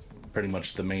pretty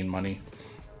much the main money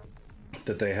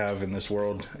that they have in this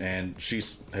world, and she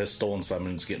has stolen some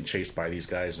and is getting chased by these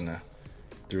guys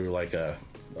through like a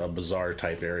bazaar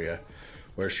type area,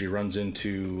 where she runs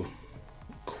into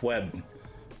Queb,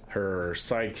 her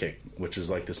sidekick, which is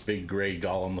like this big gray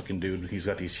golem looking dude. He's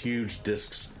got these huge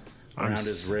discs around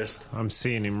his wrist. I'm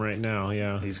seeing him right now.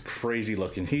 Yeah, he's crazy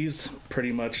looking. He's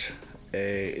pretty much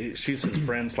she's his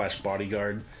friend /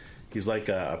 bodyguard. He's like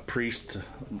a priest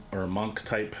or monk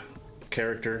type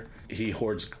character. He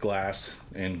hoards glass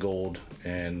and gold,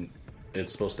 and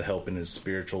it's supposed to help in his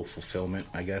spiritual fulfillment,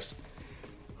 I guess.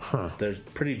 They're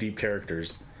pretty deep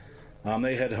characters.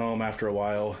 They head home after a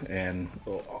while, and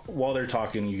while they're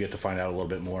talking, you get to find out a little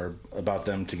bit more about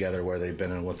them together, where they've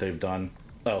been and what they've done.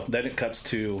 Oh, then it cuts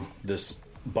to this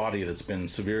body that's been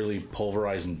severely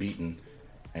pulverized and beaten,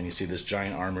 and you see this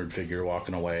giant armored figure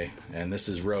walking away, and this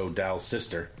is Ro, Dal's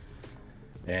sister.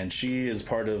 And she is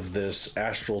part of this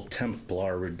Astral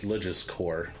Templar religious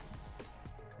corps.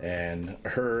 And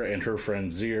her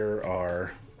friend Zir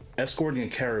are escorting a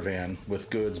caravan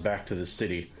with goods back to the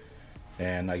city.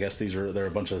 And I guess they're a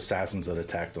bunch of assassins that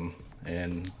attacked them.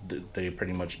 And they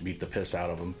pretty much beat the piss out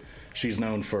of them. She's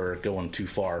known for going too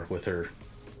far with her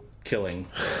killing.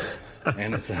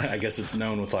 And I guess it's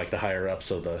known with like the higher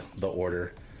ups of the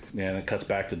order. And it cuts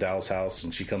back to Dal's house,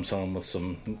 and she comes home with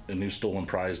a new stolen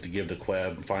prize to give to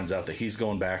Queb, and finds out that he's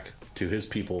going back to his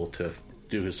people to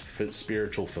do his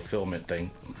spiritual fulfillment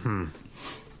thing.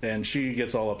 And she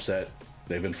gets all upset.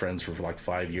 They've been friends for like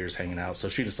 5 years hanging out, so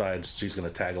she decides she's going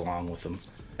to tag along with them.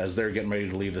 As they're getting ready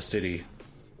to leave the city,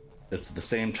 it's the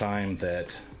same time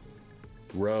that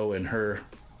Ro and her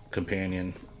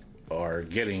companion are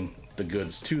getting the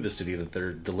goods to the city that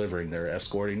they're delivering. They're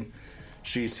escorting.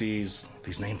 She sees...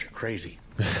 These names are crazy.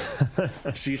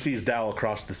 She sees Dal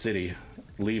across the city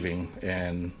leaving,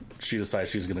 and she decides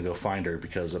she's going to go find her,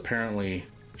 because apparently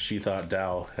she thought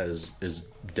Dal is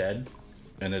dead.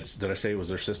 And did I say it was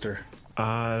their sister?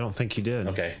 I don't think you did.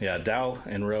 Okay, yeah, Dal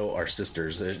and Ro are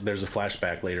sisters. There's a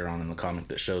flashback later on in the comic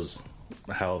that shows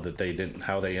how they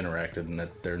interacted, and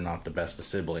that they're not the best of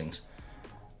siblings.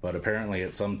 But apparently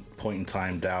at some point in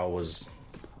time, Dal was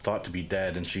thought to be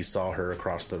dead, and she saw her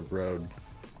across the road,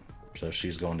 so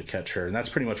she's going to catch her. And that's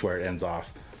pretty much where it ends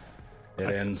off. It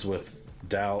ends with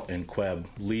Dal and Queb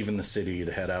leaving the city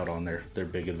to head out on their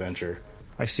big adventure.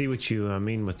 I see what you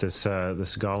mean with this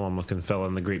golem looking fella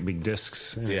and the great big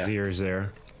discs in his ears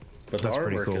there. But that's the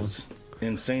artwork is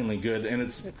insanely good, and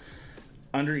it's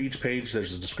under each page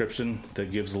there's a description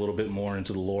that gives a little bit more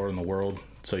into the lore and the world,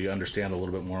 so you understand a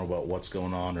little bit more about what's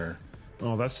going on, or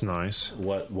oh, that's nice.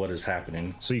 What is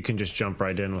happening. So you can just jump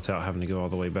right in without having to go all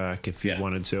the way back if you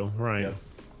wanted to, right? Yep.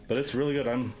 But it's really good.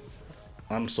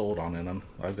 I'm sold on it.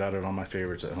 I've got it on my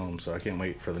favorites at home, so I can't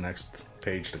wait for the next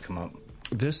page to come up.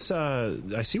 This,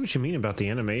 I see what you mean about the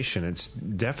animation. It's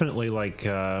definitely like,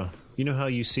 you know how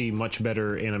you see much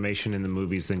better animation in the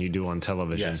movies than you do on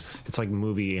television? Yes. It's like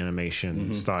movie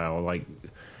animation style. Like,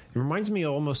 it reminds me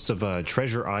almost of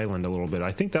Treasure Island a little bit.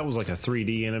 I think that was like a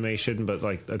 3D animation, but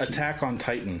like... Attack on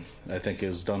Titan, I think,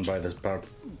 is done by the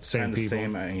same people.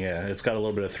 Yeah, it's got a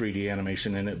little bit of 3D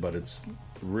animation in it, but it's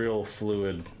real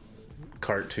fluid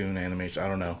cartoon animation. I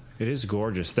don't know. It is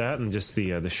gorgeous. That and just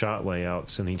the shot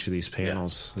layouts in each of these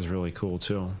panels is really cool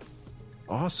too.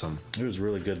 Awesome. It was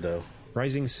really good though.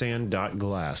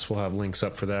 RisingSand.glass. We'll have links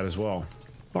up for that as well.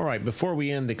 All right, before we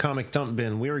end the comic dump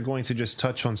bin, we are going to just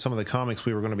touch on some of the comics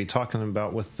we were going to be talking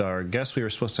about with our guest we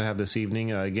were supposed to have this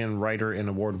evening. Again, writer and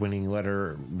award-winning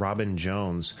letter Robin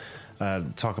Jones.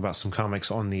 Talk about some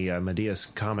comics on the Madeus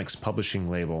Comics publishing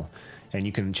label. And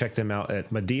you can check them out at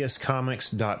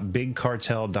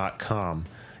madeuscomics.bigcartel.com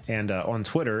and on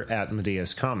Twitter at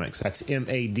Madeus Comics. That's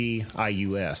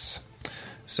MADIUS.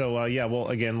 So,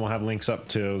 we'll have links up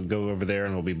to go over there,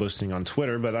 and we'll be boosting on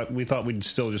Twitter. But we thought we'd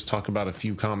still just talk about a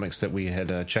few comics that we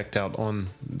had checked out on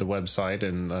the website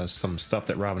and some stuff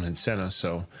that Robin had sent us.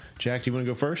 So, Jack, do you want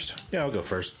to go first? Yeah, I'll go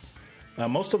first.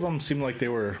 Most of them seem like they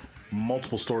were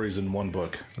multiple stories in one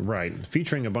book. Right.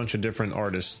 Featuring a bunch of different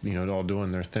artists, all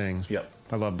doing their thing. Yep.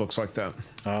 I love books like that.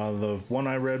 The one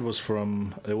I read was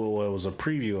from, it was a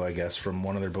preview, I guess, from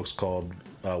one of their books called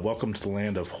Welcome to the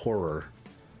Land of Horror,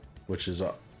 which is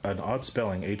an odd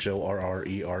spelling,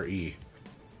 Horrere.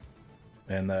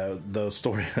 And the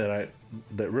story that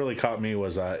really caught me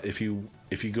was if you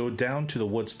go down to the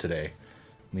woods today,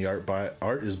 the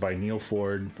art is by Neil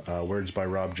Ford, words by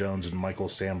Rob Jones and Michael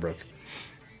Sambrook.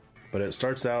 But it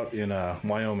starts out in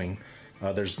Wyoming.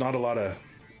 There's not a lot of.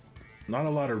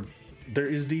 There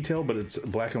is detail, but it's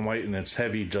black and white, and it's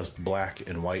heavy, just black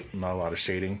and white, not a lot of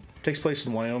shading. It takes place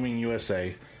in Wyoming,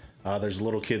 USA. There's a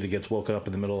little kid that gets woken up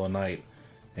in the middle of the night,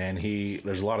 and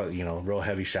there's a lot of real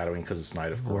heavy shadowing because it's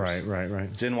night, of course. Right.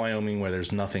 It's in Wyoming where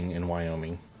there's nothing in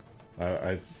Wyoming.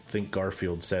 I think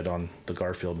Garfield said on the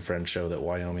Garfield and Friends show that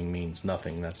Wyoming means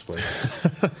nothing. That's what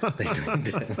they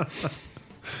did.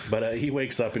 But he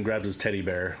wakes up and grabs his teddy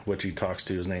bear, which he talks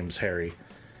to. His name's Harry.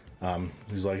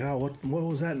 He's like, oh, what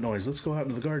was that noise? Let's go out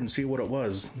into the garden and see what it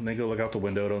was. And they go look out the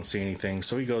window, don't see anything.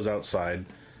 So he goes outside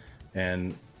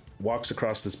and walks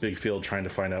across this big field trying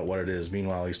to find out what it is.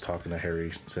 Meanwhile, he's talking to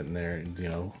Harry, sitting there, and,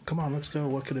 come on, let's go.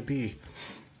 What could it be?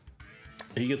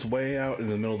 He gets way out in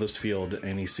the middle of this field,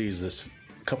 and he sees this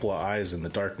couple of eyes in the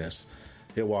darkness.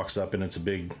 It walks up, and it's a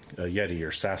big Yeti or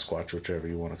Sasquatch, whichever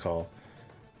you want to call.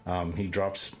 He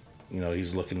drops,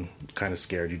 he's looking kind of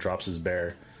scared. He drops his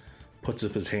bear, puts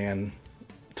up his hand,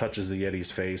 touches the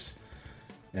Yeti's face,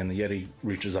 and the Yeti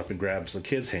reaches up and grabs the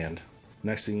kid's hand.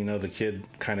 Next thing you know, the kid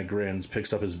kind of grins,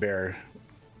 picks up his bear,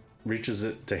 reaches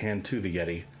it to hand to the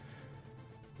Yeti.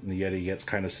 And the Yeti gets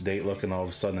kind of sedate looking. All of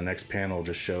a sudden, the next panel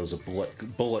just shows a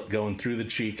bullet going through the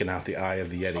cheek and out the eye of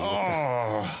the Yeti.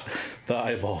 Oh. The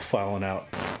eyeball falling out.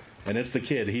 And it's the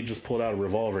kid. He just pulled out a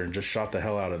revolver and just shot the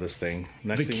hell out of this thing.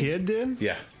 Kid did?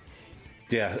 Yeah.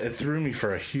 Yeah, it threw me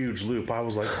for a huge loop. I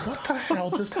was like, what the hell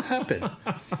just happened?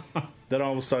 Then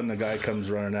all of a sudden, the guy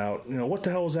comes running out. What the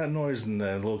hell was that noise? And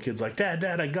the little kid's like, Dad,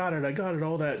 I got it.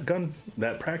 All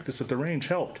that practice at the range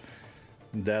helped.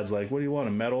 And Dad's like, what do you want,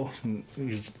 a medal? And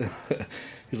he's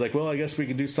like, well, I guess we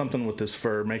can do something with this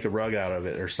fur, make a rug out of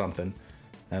it or something.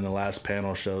 And the last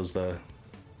panel shows the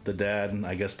dad, and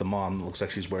I guess the mom, looks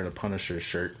like she's wearing a Punisher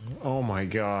shirt. Oh my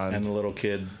God. And the little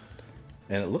kid,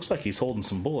 and it looks like he's holding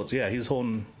some bullets. Yeah, he's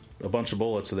holding a bunch of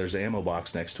bullets, so there's an ammo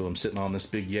box next to him, sitting on this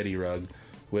big Yeti rug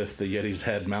with the Yeti's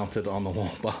head mounted on the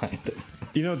wall behind it.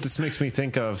 You know what this makes me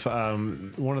think of?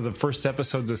 One of the first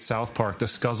episodes of South Park, the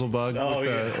Scuzzlebug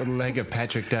with the leg of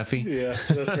Patrick Duffy. Yeah,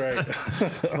 that's right.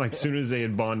 Like, as soon as they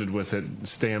had bonded with it,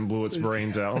 Stan blew its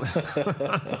brains out.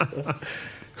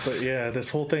 But yeah, this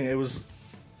whole thing, it was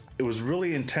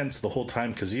really intense the whole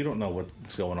time because you don't know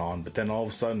what's going on. But then all of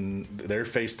a sudden, they're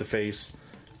face to face.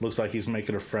 Looks like he's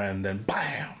making a friend. Then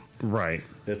bam! Right.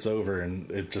 It's over, and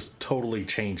it just totally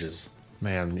changes.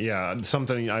 Man, yeah,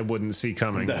 something I wouldn't see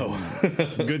coming. No.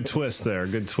 Good twist there.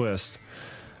 Good twist.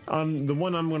 The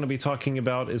one I'm going to be talking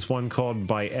about is one called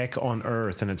By Ek on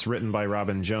Earth, and it's written by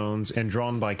Robin Jones and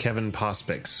drawn by Kevin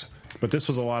Pospix. But this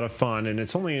was a lot of fun, and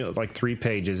it's only like 3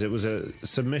 pages. It was a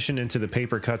submission into the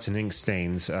Paper Cuts and Ink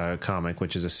Stains comic,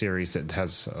 which is a series that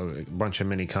has a bunch of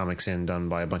mini comics done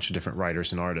by a bunch of different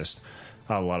writers and artists.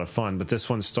 A lot of fun. But this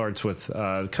one starts with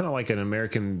kind of like an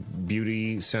American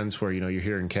Beauty sense where, you're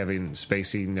hearing Kevin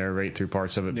Spacey narrate through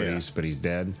parts of it, but he's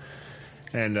dead.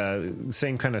 And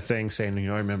same kind of thing, saying,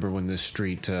 I remember when this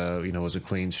street, was a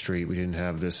clean street. We didn't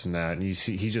have this and that. And you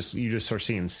just start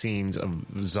seeing scenes of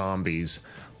zombies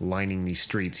lining these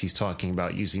streets. He's talking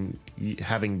about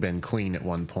having been clean at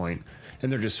one point,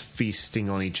 and they're just feasting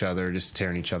on each other, just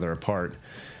tearing each other apart.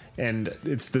 And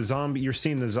it's the zombie. You're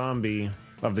seeing the zombie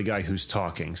of the guy who's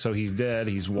talking. So he's dead.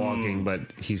 He's walking, but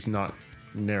he's not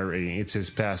narrating. It's his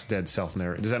past dead self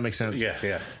narrating. Does that make sense?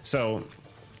 Yeah. So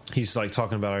he's like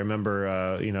talking about, I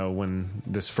remember, when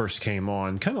this first came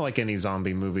on, kind of like any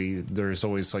zombie movie, there's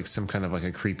always like some kind of like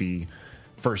a creepy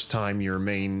first time your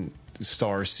main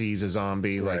star sees a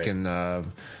zombie, right. Like in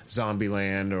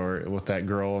Zombieland, or with that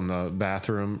girl in the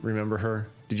bathroom. Remember her?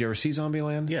 Did you ever see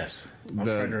Zombieland? Yes. I'm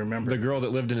trying to remember. The girl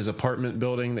that lived in his apartment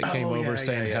building that came over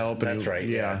saying help. That's right.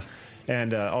 Yeah.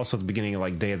 And also at the beginning of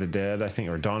like Day of the Dead, I think,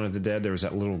 or Dawn of the Dead, there was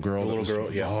that little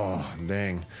girl. Yeah. Oh,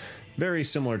 dang. Very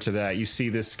similar to that. You see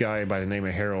this guy by the name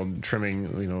of Harold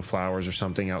trimming, flowers or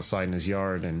something outside in his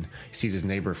yard, and he sees his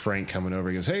neighbor Frank coming over.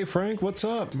 He goes, "Hey, Frank, what's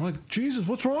up?" I'm like, "Jesus,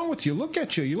 what's wrong with you? Look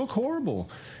at you. You look horrible."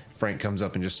 Frank comes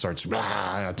up and just starts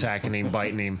attacking him,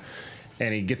 biting him,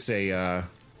 and he gets a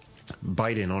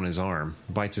bite in on his arm,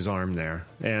 bites his arm there.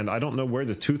 And I don't know where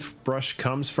the toothbrush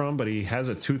comes from, but he has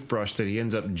a toothbrush that he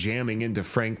ends up jamming into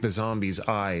Frank the zombie's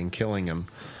eye and killing him.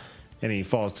 And he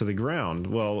falls to the ground.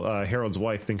 Well, Harold's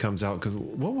wife then comes out because,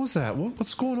 "What was that?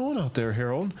 What's going on out there,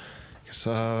 Harold?"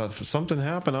 Something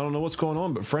happened. I don't know what's going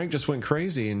on, but Frank just went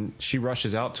crazy. And she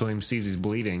rushes out to him, sees he's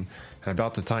bleeding. And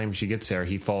about the time she gets there,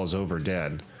 he falls over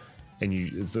dead.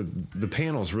 And the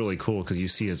panel's really cool because you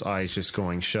see his eyes just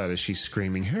going shut as she's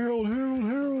screaming, "Harold, Harold,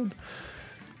 Harold."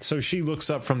 So she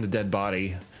looks up from the dead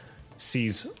body,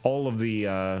 sees all of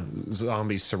the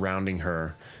zombies surrounding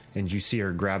her, and you see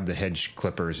her grab the hedge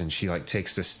clippers, and she like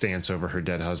takes this stance over her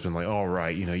dead husband, like, "All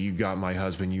right, you got my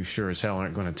husband. You sure as hell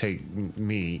aren't going to take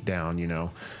me down,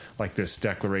 like this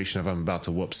declaration of I'm about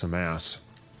to whoop some ass."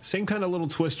 Same kind of little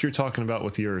twist you're talking about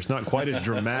with yours. Not quite as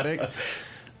dramatic,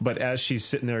 but as she's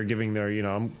sitting there giving their,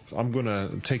 I'm going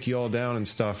to take you all down and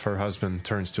stuff, her husband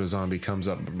turns to a zombie, comes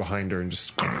up behind her and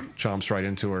just chomps right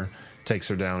into her, takes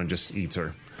her down and just eats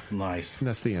her. Nice. And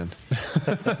that's the end.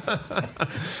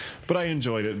 But I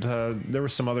enjoyed it. There were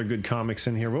some other good comics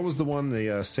in here. What was the one?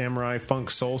 The Samurai, Funk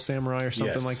Soul Samurai or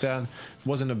something like that?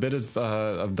 Wasn't a bit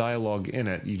of dialogue in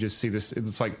it. You just see this.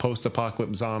 It's like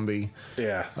post-apocalypse zombie.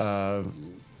 Yeah.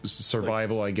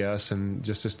 Survival, I guess, and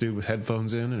just this dude with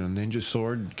headphones in and a ninja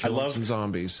sword killing some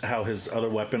zombies. How his other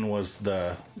weapon was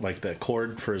the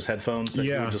cord for his headphones. That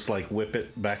he would just like whip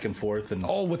it back and forth, and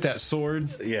with that sword.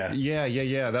 Yeah.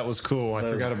 That was cool. I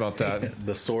forgot about that.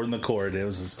 The sword and the cord. It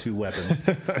was his two weapons.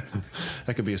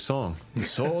 That could be a song. The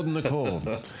sword and the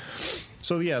cord.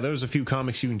 So yeah, there's a few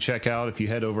comics you can check out if you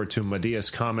head over to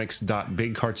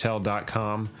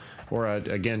MediasComics.BigCartel.com. Or,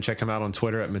 again, check them out on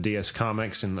Twitter at Medias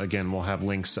Comics. And, again, we'll have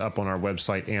links up on our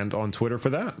website and on Twitter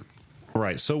for that. All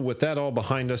right, so with that all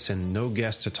behind us and no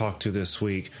guest to talk to this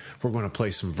week, we're going to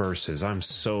play some verses. I'm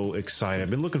so excited. I've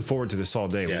been looking forward to this all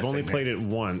day. We've only played it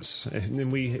once. And then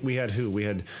we had who? We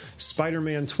had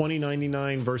Spider-Man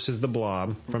 2099 versus the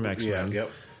Blob from X-Men.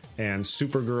 Yep. And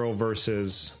Supergirl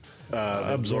versus...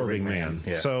 Absorbing Man.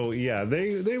 Yeah. So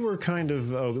they were kind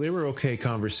of they were okay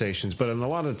conversations, but in a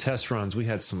lot of the test runs we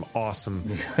had some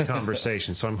awesome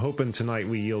conversations. So I'm hoping tonight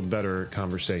we yield better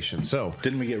conversation. So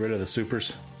didn't we get rid of the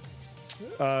supers?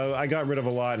 I got rid of a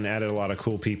lot and added a lot of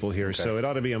cool people here, so it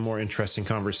ought to be a more interesting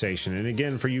conversation. And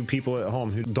again, for you people at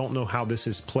home who don't know how this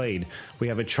is played, we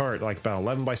have a chart, like about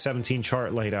 11 by 17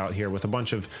 chart laid out here with a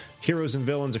bunch of heroes and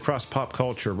villains across pop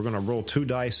culture. We're going to roll 2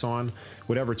 dice on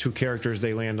whatever 2 characters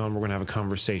they land on. We're going to have a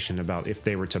conversation about if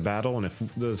they were to battle, and if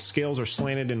the scales are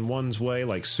slanted in one's way,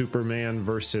 like Superman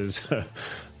versus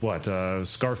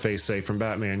Scarface, say, from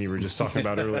Batman you were just talking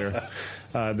about earlier,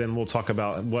 then we'll talk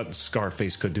about what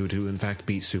Scarface could do to, in fact,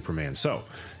 beat Superman. So,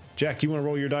 Jack, you want to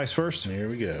roll your dice first? Here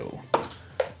we go.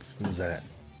 Who's that?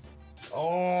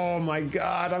 Oh, my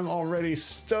God, I'm already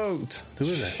stoked. Who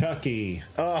is that? Chucky.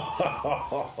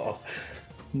 Oh,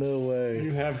 no way.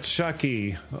 You have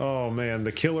Chucky. Oh, man,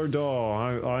 the killer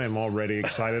doll. I am already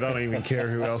excited. I don't even care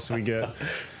who else we get.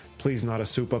 Please not a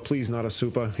super. Please not a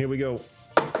super. Here we go.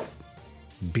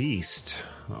 Beast.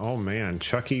 Oh, man.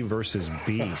 Chucky versus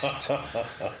Beast.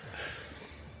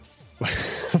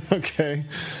 Okay.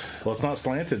 Well, it's not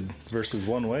slanted versus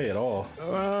one way at all.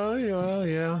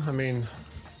 Yeah. I mean,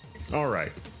 all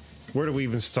right. Where do we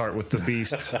even start with the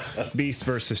Beast? Beast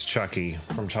versus Chucky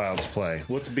from Child's Play.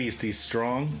 What's Beast? He's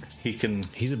strong.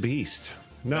 He's a beast.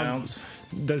 No, bounce.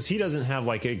 He doesn't have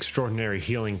like extraordinary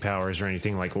healing powers or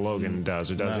anything like Logan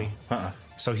does, or does he?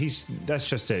 So that's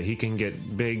just it. He can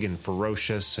get big and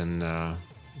ferocious, and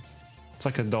it's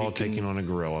like a dog taking on a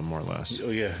gorilla, more or less. Oh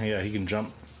yeah. He can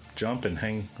jump and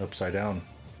hang upside down,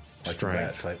 like a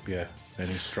bat type. Yeah, and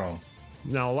he's strong.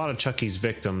 Now, a lot of Chucky's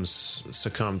victims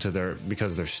succumb to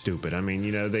because they're stupid. I mean,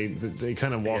 they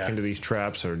kind of walk into these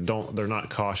traps or they're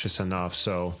not cautious enough.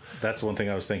 So that's one thing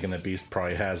I was thinking that Beast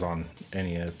probably has on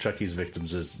any of Chucky's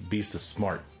victims is Beast is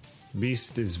smart.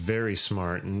 Beast is very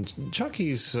smart, and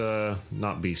Chucky's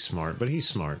not Beast smart, but he's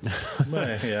smart.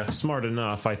 Yeah. Smart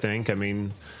enough, I think. I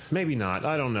mean, maybe not.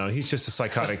 I don't know. He's just a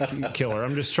psychotic killer.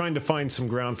 I'm just trying to find some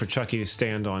ground for Chucky to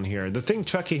stand on here. The thing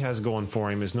Chucky has going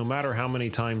for him is no matter how many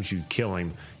times you kill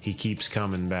him, he keeps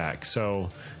coming back. So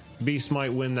Beast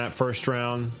might win that first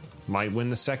round, might win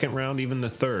the second round, even the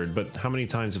third, but how many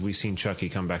times have we seen Chucky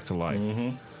come back to life?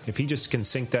 Mm-hmm. If he just can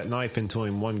sink that knife into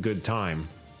him one good time,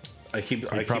 I keep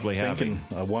thinking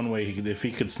one way if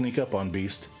he could sneak up on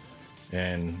Beast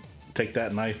and take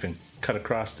that knife and cut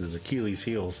across his Achilles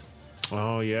heels.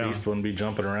 Oh yeah, Beast wouldn't be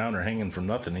jumping around or hanging from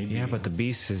nothing. But the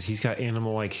Beast he's got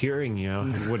animal-like hearing.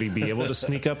 Would he be able to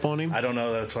sneak up on him? I don't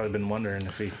know. That's why I've been wondering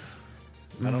if he.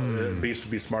 Beast would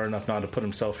be smart enough not to put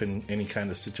himself in any kind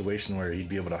of situation where he'd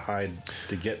be able to hide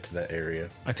to get to that area.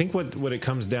 I think what it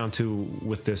comes down to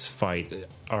with this fight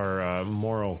are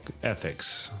moral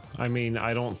ethics. I mean,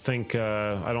 I don't think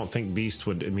Beast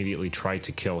would immediately try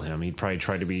to kill him. He'd probably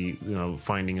try to be,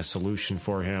 finding a solution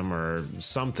for him or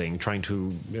something, trying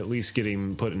to at least get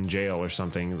him put in jail or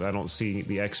something. I don't see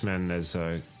the X-Men as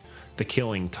the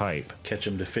killing type. Catch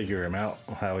him to figure him out,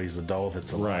 how he's a doll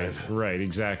that's alive. Right,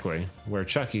 exactly. Where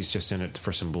Chucky's just in it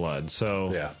for some blood.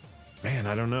 So, yeah. Man,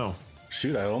 I don't know.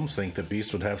 Shoot, I almost think that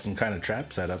Beast would have some kind of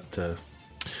trap set up to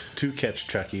catch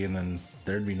Chucky, and then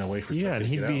there'd be no way for Chucky to get out. Yeah, and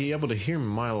he'd be able to hear him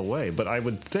a mile away. But I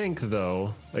would think,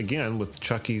 though, again, with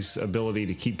Chucky's ability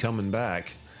to keep coming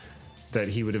back, that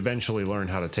he would eventually learn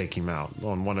how to take him out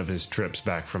on one of his trips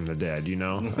back from the dead,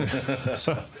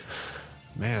 So...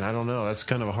 Man, I don't know. That's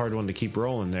kind of a hard one to keep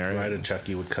rolling there. Right, and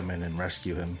Chucky would come in and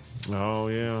rescue him. Oh,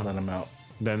 yeah. Let him out.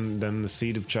 Then the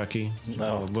seed of Chucky.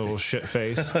 No. Little shit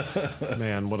face.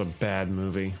 Man, what a bad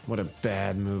movie. What a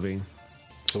bad movie.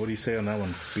 So what do you say on that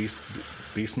one?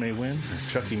 Beast may win?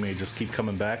 Chucky may just keep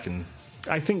coming back? And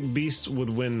I think Beast would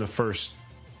win the first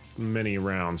many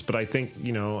rounds. But I think,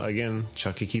 again,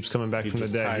 Chucky keeps coming back from the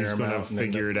dead. He's going to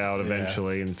figure it out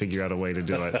eventually and figure out a way to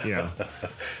do it. Yeah.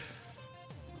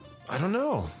 I don't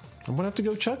know. I'm going to have to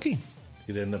go Chucky.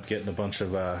 You'd end up getting a bunch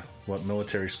of,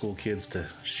 military school kids to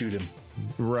shoot him.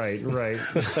 Right.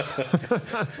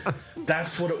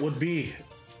 That's what it would be.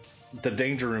 The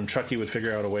danger room. Chucky would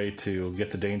figure out a way to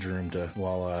get the danger room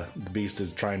while the Beast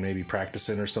is trying maybe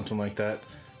practicing or something like that.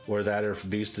 Or if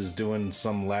Beast is doing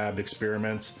some lab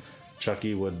experiments,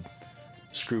 Chucky would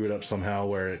screw it up somehow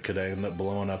where it could end up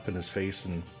blowing up in his face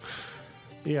and...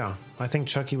 Yeah, I think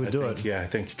Chucky would do it. Yeah, I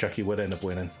think Chucky would end up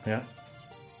winning. Yeah.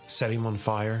 Set him on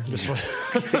fire.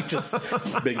 Just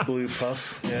big blue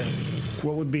puff. Yeah.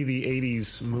 What would be the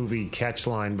 80s movie catch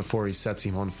line before he sets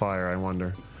him on fire, I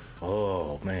wonder?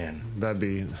 Oh, man. That'd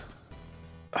be...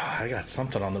 I got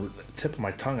something on the tip of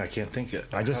my tongue. I can't think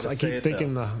it. I keep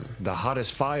thinking the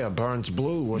hottest fire burns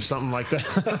blue or something like that.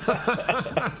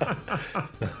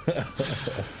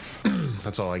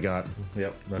 That's all I got.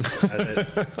 Yep. That's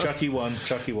it. Chucky won.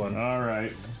 All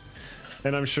right.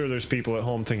 And I'm sure there's people at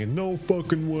home thinking, no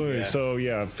fucking way. Yeah. So,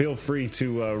 yeah, feel free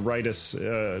to write us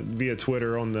via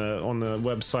Twitter on the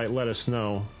website. Let us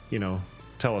know.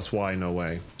 Tell us why, no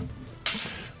way.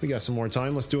 We got some more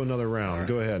time. Let's do another round. Right.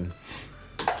 Go ahead.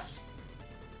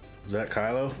 Is that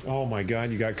Kylo? Oh, my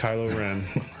God. You got Kylo Ren.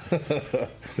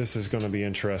 This is going to be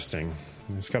interesting.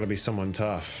 It's got to be someone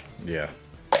tough. Yeah.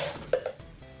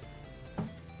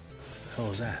 What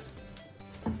was that?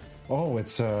 Oh,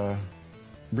 it's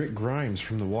Rick Grimes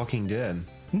from The Walking Dead.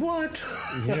 What?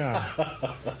 Yeah.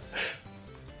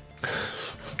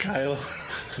 Kylo.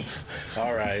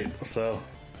 All right. So,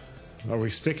 are we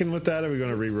sticking with that? Or are we going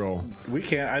to re-roll? We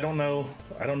can't. I don't know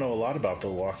a lot about The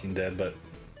Walking Dead, but.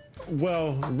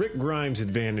 Well, Rick Grimes'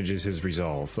 advantage is his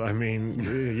resolve. I mean,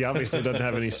 he obviously doesn't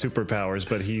have any superpowers,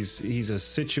 but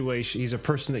he's a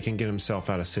person that can get himself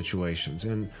out of situations,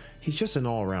 and he's just an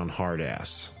all-around hard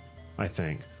ass, I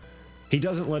think. He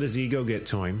doesn't let his ego get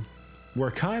to him,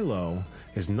 where Kylo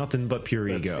is nothing but pure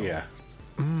ego. Yeah.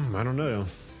 I don't know.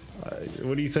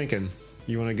 What are you thinking?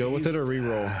 You want to go with it or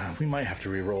re-roll? We might have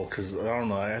to re-roll, because I don't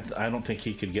know. I don't think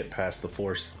he could get past the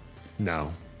Force.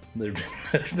 No. There'd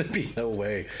be no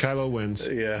way. Kylo wins.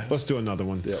 Yeah. Let's do another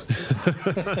one. Yep.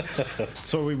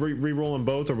 So are we re-rolling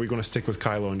both, or are we going to stick with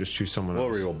Kylo and just choose someone else?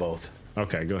 We'll re-roll both.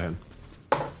 Okay, go ahead.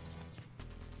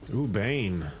 Ooh,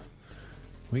 Bane.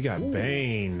 We got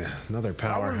Bane, another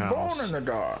powerhouse. I was born in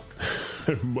the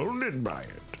dark. Molded by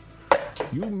it.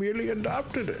 You merely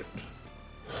adopted it.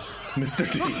 Mr.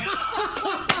 T.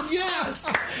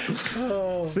 Yes!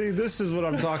 Oh. See, this is what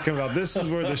I'm talking about. This is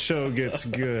where the show gets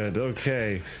good.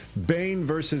 Okay. Bane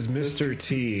versus Mr.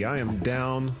 T. I am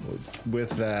down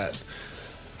with that.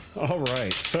 All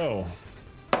right. So,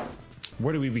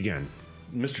 where do we begin?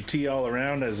 Mr. T all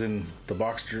around, as in the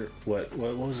boxer. What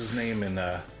was his name in?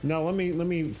 Now let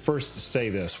me first say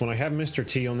this. When I have Mr.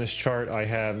 T on this chart, I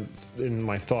have in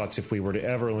my thoughts, if we were to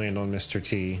ever land on Mr.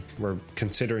 T, we're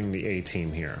considering the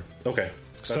A-Team here. Okay,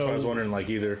 that's why I was wondering, like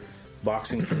either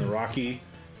boxing from the Rocky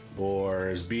or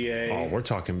is BA. Oh, we're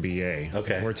talking BA.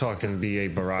 Okay, we're talking BA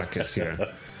Baracus here.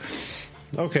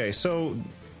 Okay, so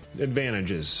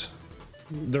advantages.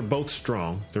 They're both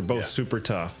strong. They're both super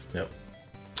tough. Yep.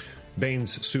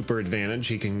 Bane's super advantage.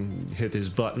 He can hit his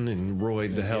button and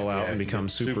roid the hell out and become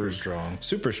super strong.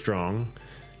 Super strong.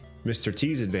 Mr.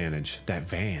 T's advantage. That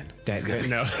van.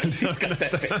 No. He's got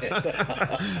that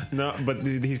van. No, but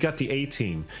he's got the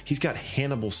A-Team. He's got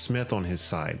Hannibal Smith on his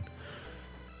side.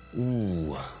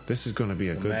 Ooh, this is going to be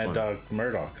a good one. Mad Dog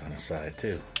Murdoch on his side,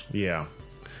 too. Yeah.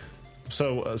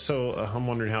 So I'm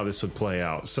wondering how this would play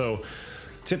out. So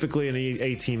typically an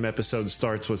A-Team episode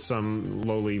starts with some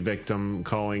lowly victim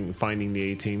finding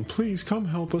the A-Team. Please come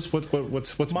help us.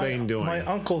 What's Bane doing? My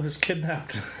uncle has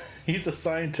kidnapped. He's a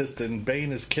scientist, and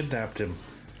Bane has kidnapped him.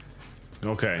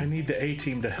 Okay. I need the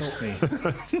A-Team to help me.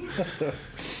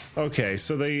 Okay,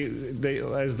 so they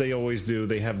as they always do,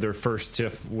 they have their first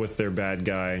tiff with their bad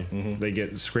guy. Mm-hmm. They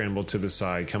get scrambled to the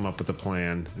side, come up with a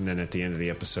plan, and then at the end of the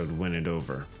episode, win it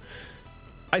over.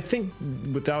 I think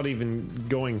without even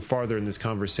going farther in this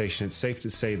conversation, it's safe to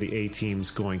say the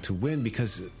A-Team's going to win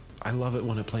because I love it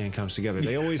when a plan comes together.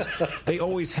 They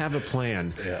always have a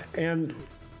plan. Yeah. And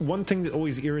one thing that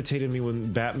always irritated me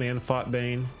when Batman fought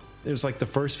Bane, it was like the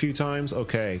first few times,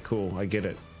 okay, cool, I get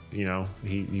it. You know,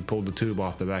 he pulled the tube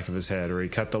off the back of his head, or he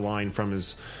cut the line from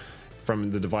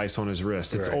the device on his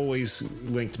wrist. It's always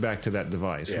linked back to that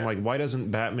device. Yeah. I'm like, why doesn't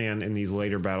Batman in these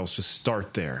later battles just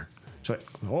start there? It's like,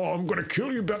 oh, I'm going to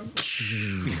kill you,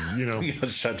 you know. He'll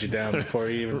shut you down before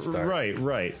you even start.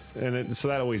 Right. And so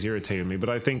that always irritated me. But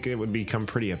I think it would become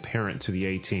pretty apparent to the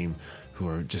A-Team, who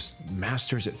are just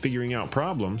masters at figuring out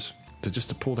problems,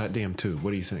 to pull that damn tube.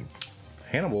 What do you think?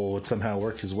 Hannibal would somehow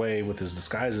work his way with his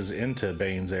disguises into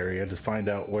Bane's area to find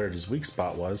out where his weak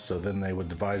spot was, so then they would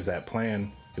devise that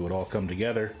plan. It would all come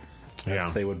together.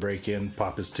 They would break in,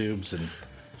 pop his tubes, and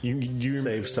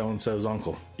save so-and-so's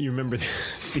uncle. You remember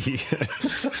do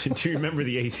you remember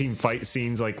the A-Team fight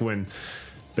scenes, like when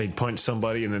they'd punch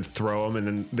somebody and then throw them, and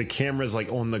then the camera's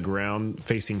like on the ground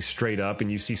facing straight up,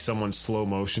 and you see someone slow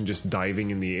motion just diving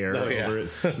in the air over it.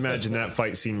 Imagine that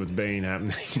fight scene with Bane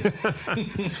happening.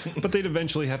 But they'd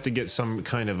eventually have to get some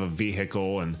kind of a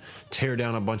vehicle and tear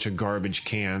down a bunch of garbage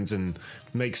cans and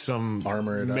make some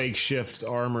makeshift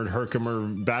armored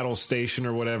Herkimer battle station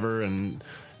or whatever, and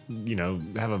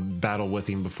have a battle with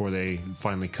him before they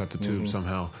finally cut the tube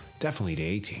somehow. Definitely the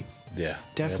A-Team. Yeah,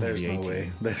 definitely. There's no way.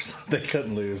 They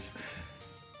couldn't lose.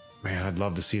 Man, I'd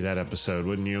love to see that episode,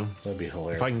 wouldn't you? That'd be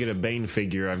hilarious. If I can get a Bane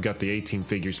figure, I've got the A-Team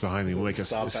figures behind me. We'll make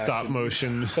a stop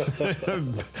motion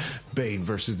Bane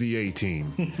versus the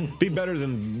A-Team. Be better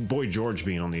than Boy George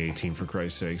being on the A-Team, for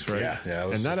Christ's sakes, right? Yeah.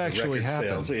 And that actually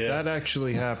happened. That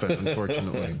actually happened,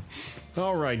 unfortunately.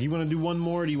 All right, you want to do one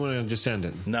more, or do you want to just end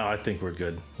it? No, I think we're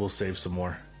good. We'll save some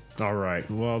more. All right.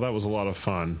 Well, that was a lot of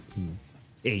fun.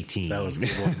 A-Team. That was a good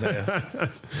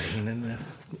one.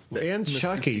 And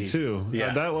Chucky, too.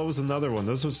 Yeah. That was another one.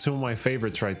 Those were some of my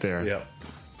favorites right there. Yep.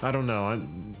 I don't know.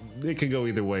 It could go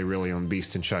either way, really, on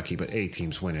Beast and Chucky, but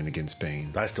A-Team's winning against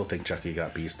Bane. I still think Chucky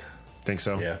got Beast. Think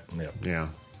so? Yeah.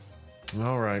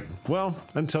 All right. Well,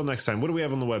 until next time, what do we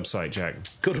have on the website, Jack?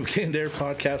 Go to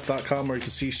CannedAirPodcast.com, where you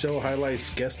can see show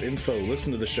highlights, guest info,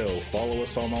 listen to the show, follow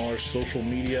us on all our social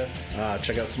media,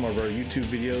 check out some of our YouTube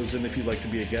videos, and if you'd like to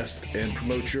be a guest and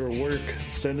promote your work,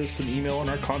 send us an email on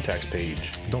our contacts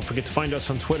page. Don't forget to find us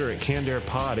on Twitter at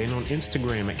CannedAirPod and on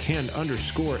Instagram at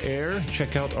Canned_Air.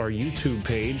 Check out our YouTube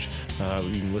page.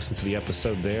 You can listen to the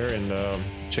episode there and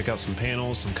check out some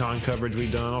panels, some con coverage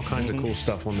we've done, all kinds of cool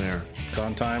stuff on there.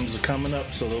 Con times are coming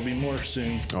up, so there'll be more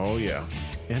soon. Oh, yeah.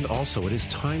 And also, it is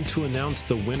time to announce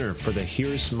the winner for the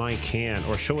Here's My Can,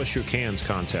 or Show Us Your Cans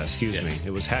contest, excuse me.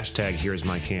 It was hashtag Here's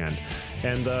My Can.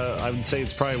 And I would say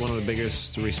it's probably one of the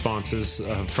biggest responses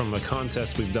from a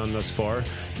contest we've done thus far.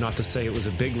 Not to say it was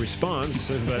a big response,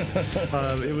 but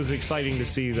it was exciting to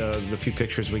see the few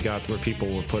pictures we got where people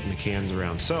were putting the cans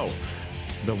around. So,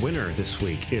 the winner this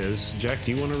week is, Jack,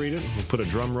 do you want to read it? We'll put a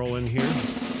drum roll in here.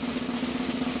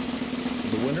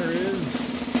 winner is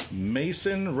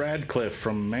Mason Radcliffe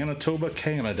from Manitoba,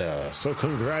 Canada. So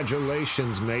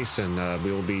congratulations, Mason.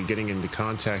 We will be getting into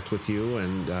contact with you,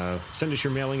 and send us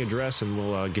your mailing address, and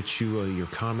we'll get you your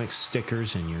comics,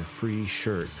 stickers, and your free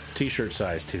shirt. T-shirt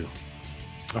size, too.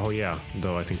 Oh, yeah.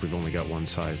 Though I think we've only got one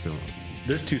size.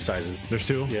 There's 2 sizes. There's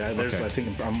 2? Yeah, there's. Okay.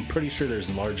 I'm pretty sure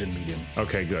there's large and medium.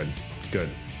 Okay, good.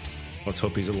 Let's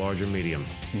hope he's a larger medium.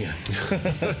 Yeah.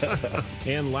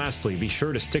 And lastly, be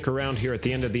sure to stick around here at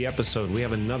the end of the episode. We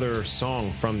have another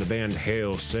song from the band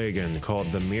Hail Sagan called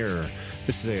The Mirror.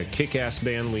 This is a kick-ass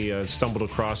band we stumbled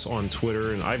across on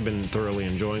Twitter, and I've been thoroughly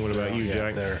enjoying. What about you,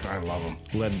 Jack? I love them.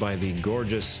 Led by the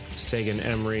gorgeous Sagan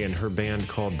Emery and her band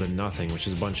called The Nothing, which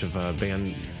is a bunch of all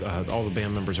the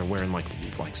band members are wearing like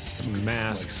masks.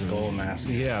 Like skull masks.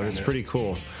 Yeah, that's pretty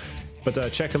cool.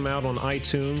 But check them out on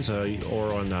iTunes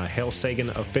or on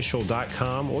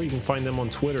HailSaganOfficial.com, or you can find them on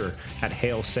Twitter at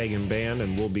Hail Sagan Band,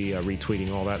 and we'll be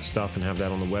retweeting all that stuff and have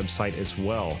that on the website as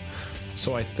well.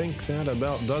 So I think that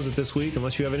about does it this week,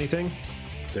 unless you have anything.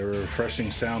 They're a refreshing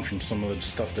sound from some of the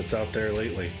stuff that's out there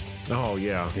lately. Oh,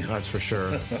 yeah, that's for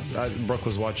sure. Brooke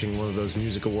was watching one of those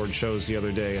music award shows the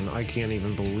other day, and I can't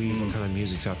even believe what kind of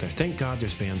music's out there. Thank God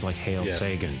there's bands like Hail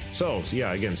Sagan. So,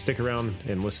 yeah, again, stick around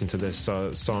and listen to this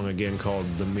song again called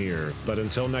The Mirror. But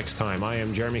until next time, I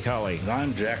am Jeremy Colley. And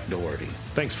I'm Jack Doherty.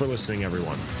 Thanks for listening,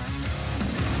 everyone.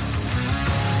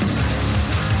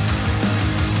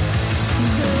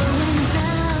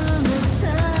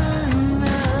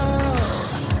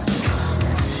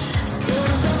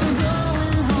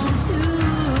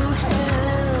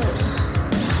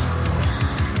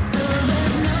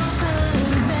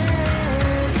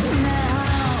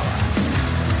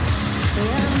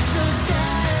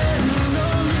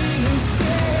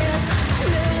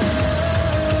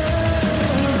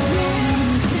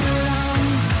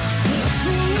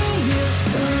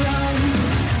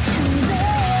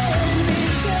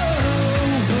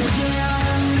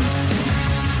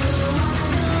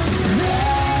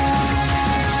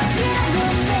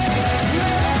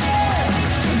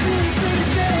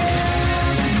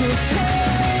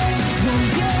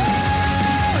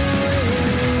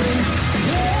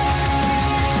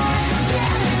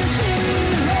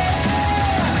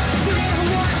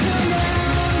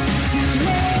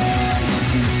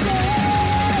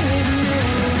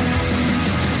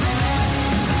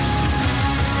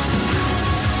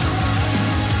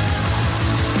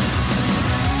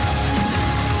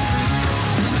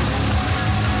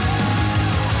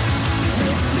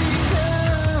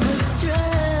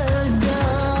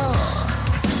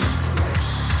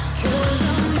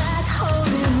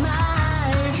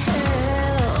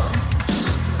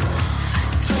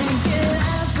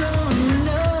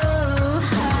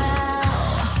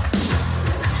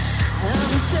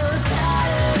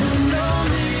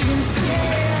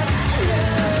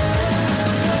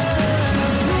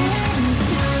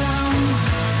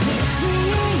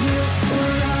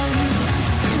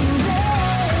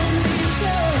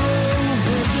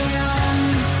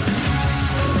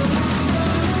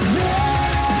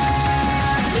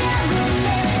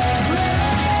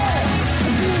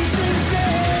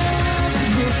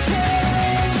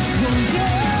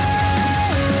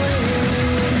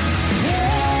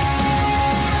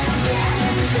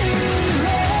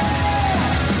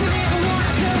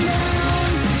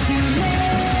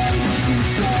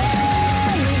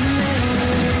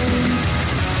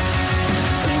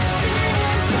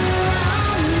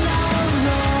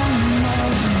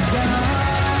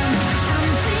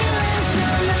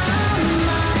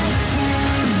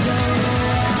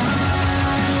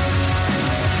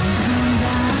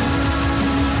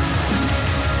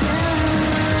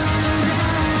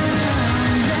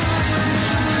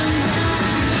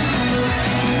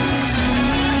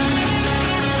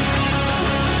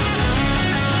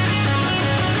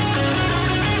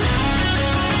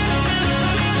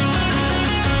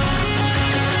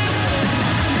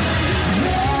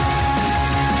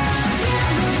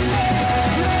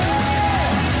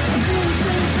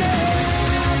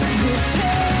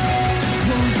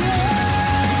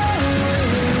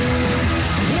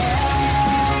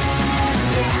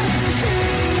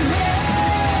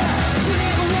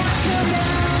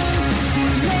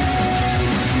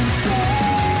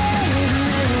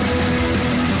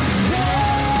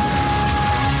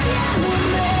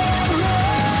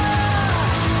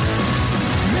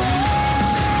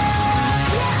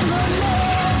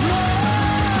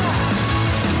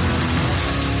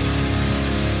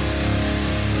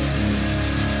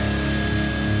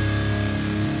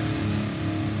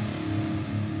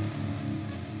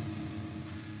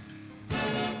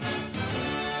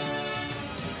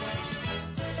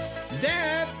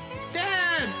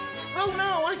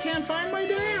 can't find my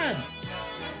dad.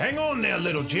 Hang on there,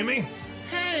 little Jimmy.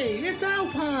 Hey, it's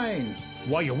Alpine.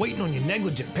 While you're waiting on your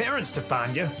negligent parents to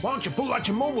find you, why don't you pull out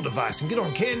your mobile device and get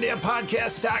on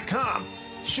CannedAirPodcast.com?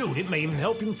 Shoot, it may even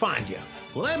help him find you.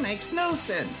 Well, that makes no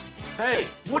sense. Hey,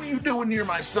 what are you doing near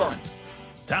my son?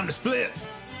 Time to split.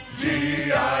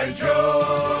 G.I.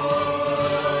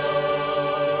 Joe!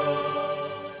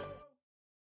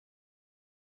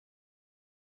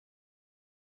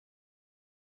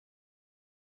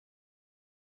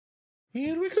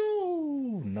 Here we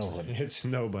go. Nobody. It's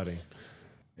nobody.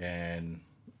 And,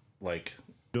 like...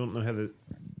 Don't know how to...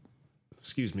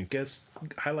 Excuse me. Guess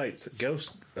highlights.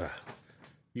 Ghost...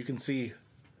 you can see...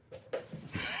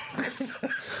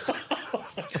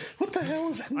 What the hell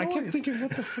is that noise? I kept thinking,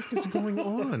 what the fuck is going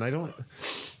on? I don't...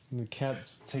 The cat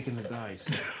taking the dice.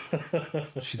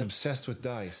 She's obsessed with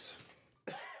dice.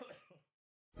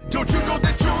 Don't you know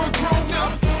that you're a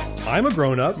grown-up? I'm a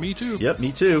grown-up. Me too. Yep,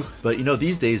 me too. But you know,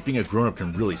 these days, being a grown-up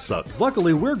can really suck.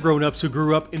 Luckily, we're grown-ups who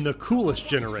grew up in the coolest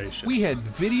generation. We had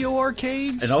video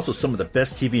arcades. And also some of the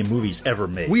best TV and movies ever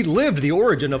made. We lived the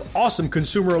origin of awesome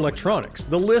consumer electronics.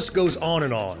 The list goes on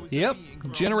and on. Yep,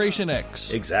 Generation X.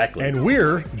 Exactly. And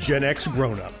we're Gen X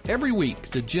grown-up. Every week,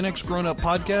 the Gen X Grown Up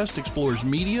podcast explores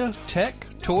media, tech,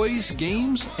 toys,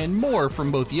 games, and more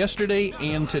from both yesterday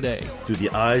and today. Through the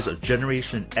eyes of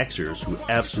Generation Xers who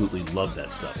absolutely love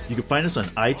that stuff. You can find us on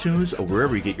iTunes or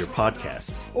wherever you get your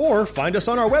podcasts. Or find us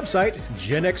on our website,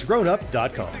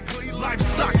 genxgrownup.com. Life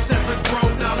sucks as a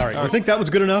grown-up. All right, you think that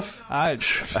was good enough? I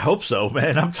hope so,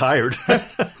 man. I'm tired.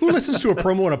 Who listens to a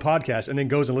promo on a podcast and then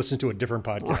goes and listens to a different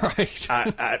podcast? Right.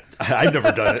 I've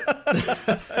never done it.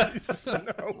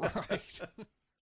 No. Right.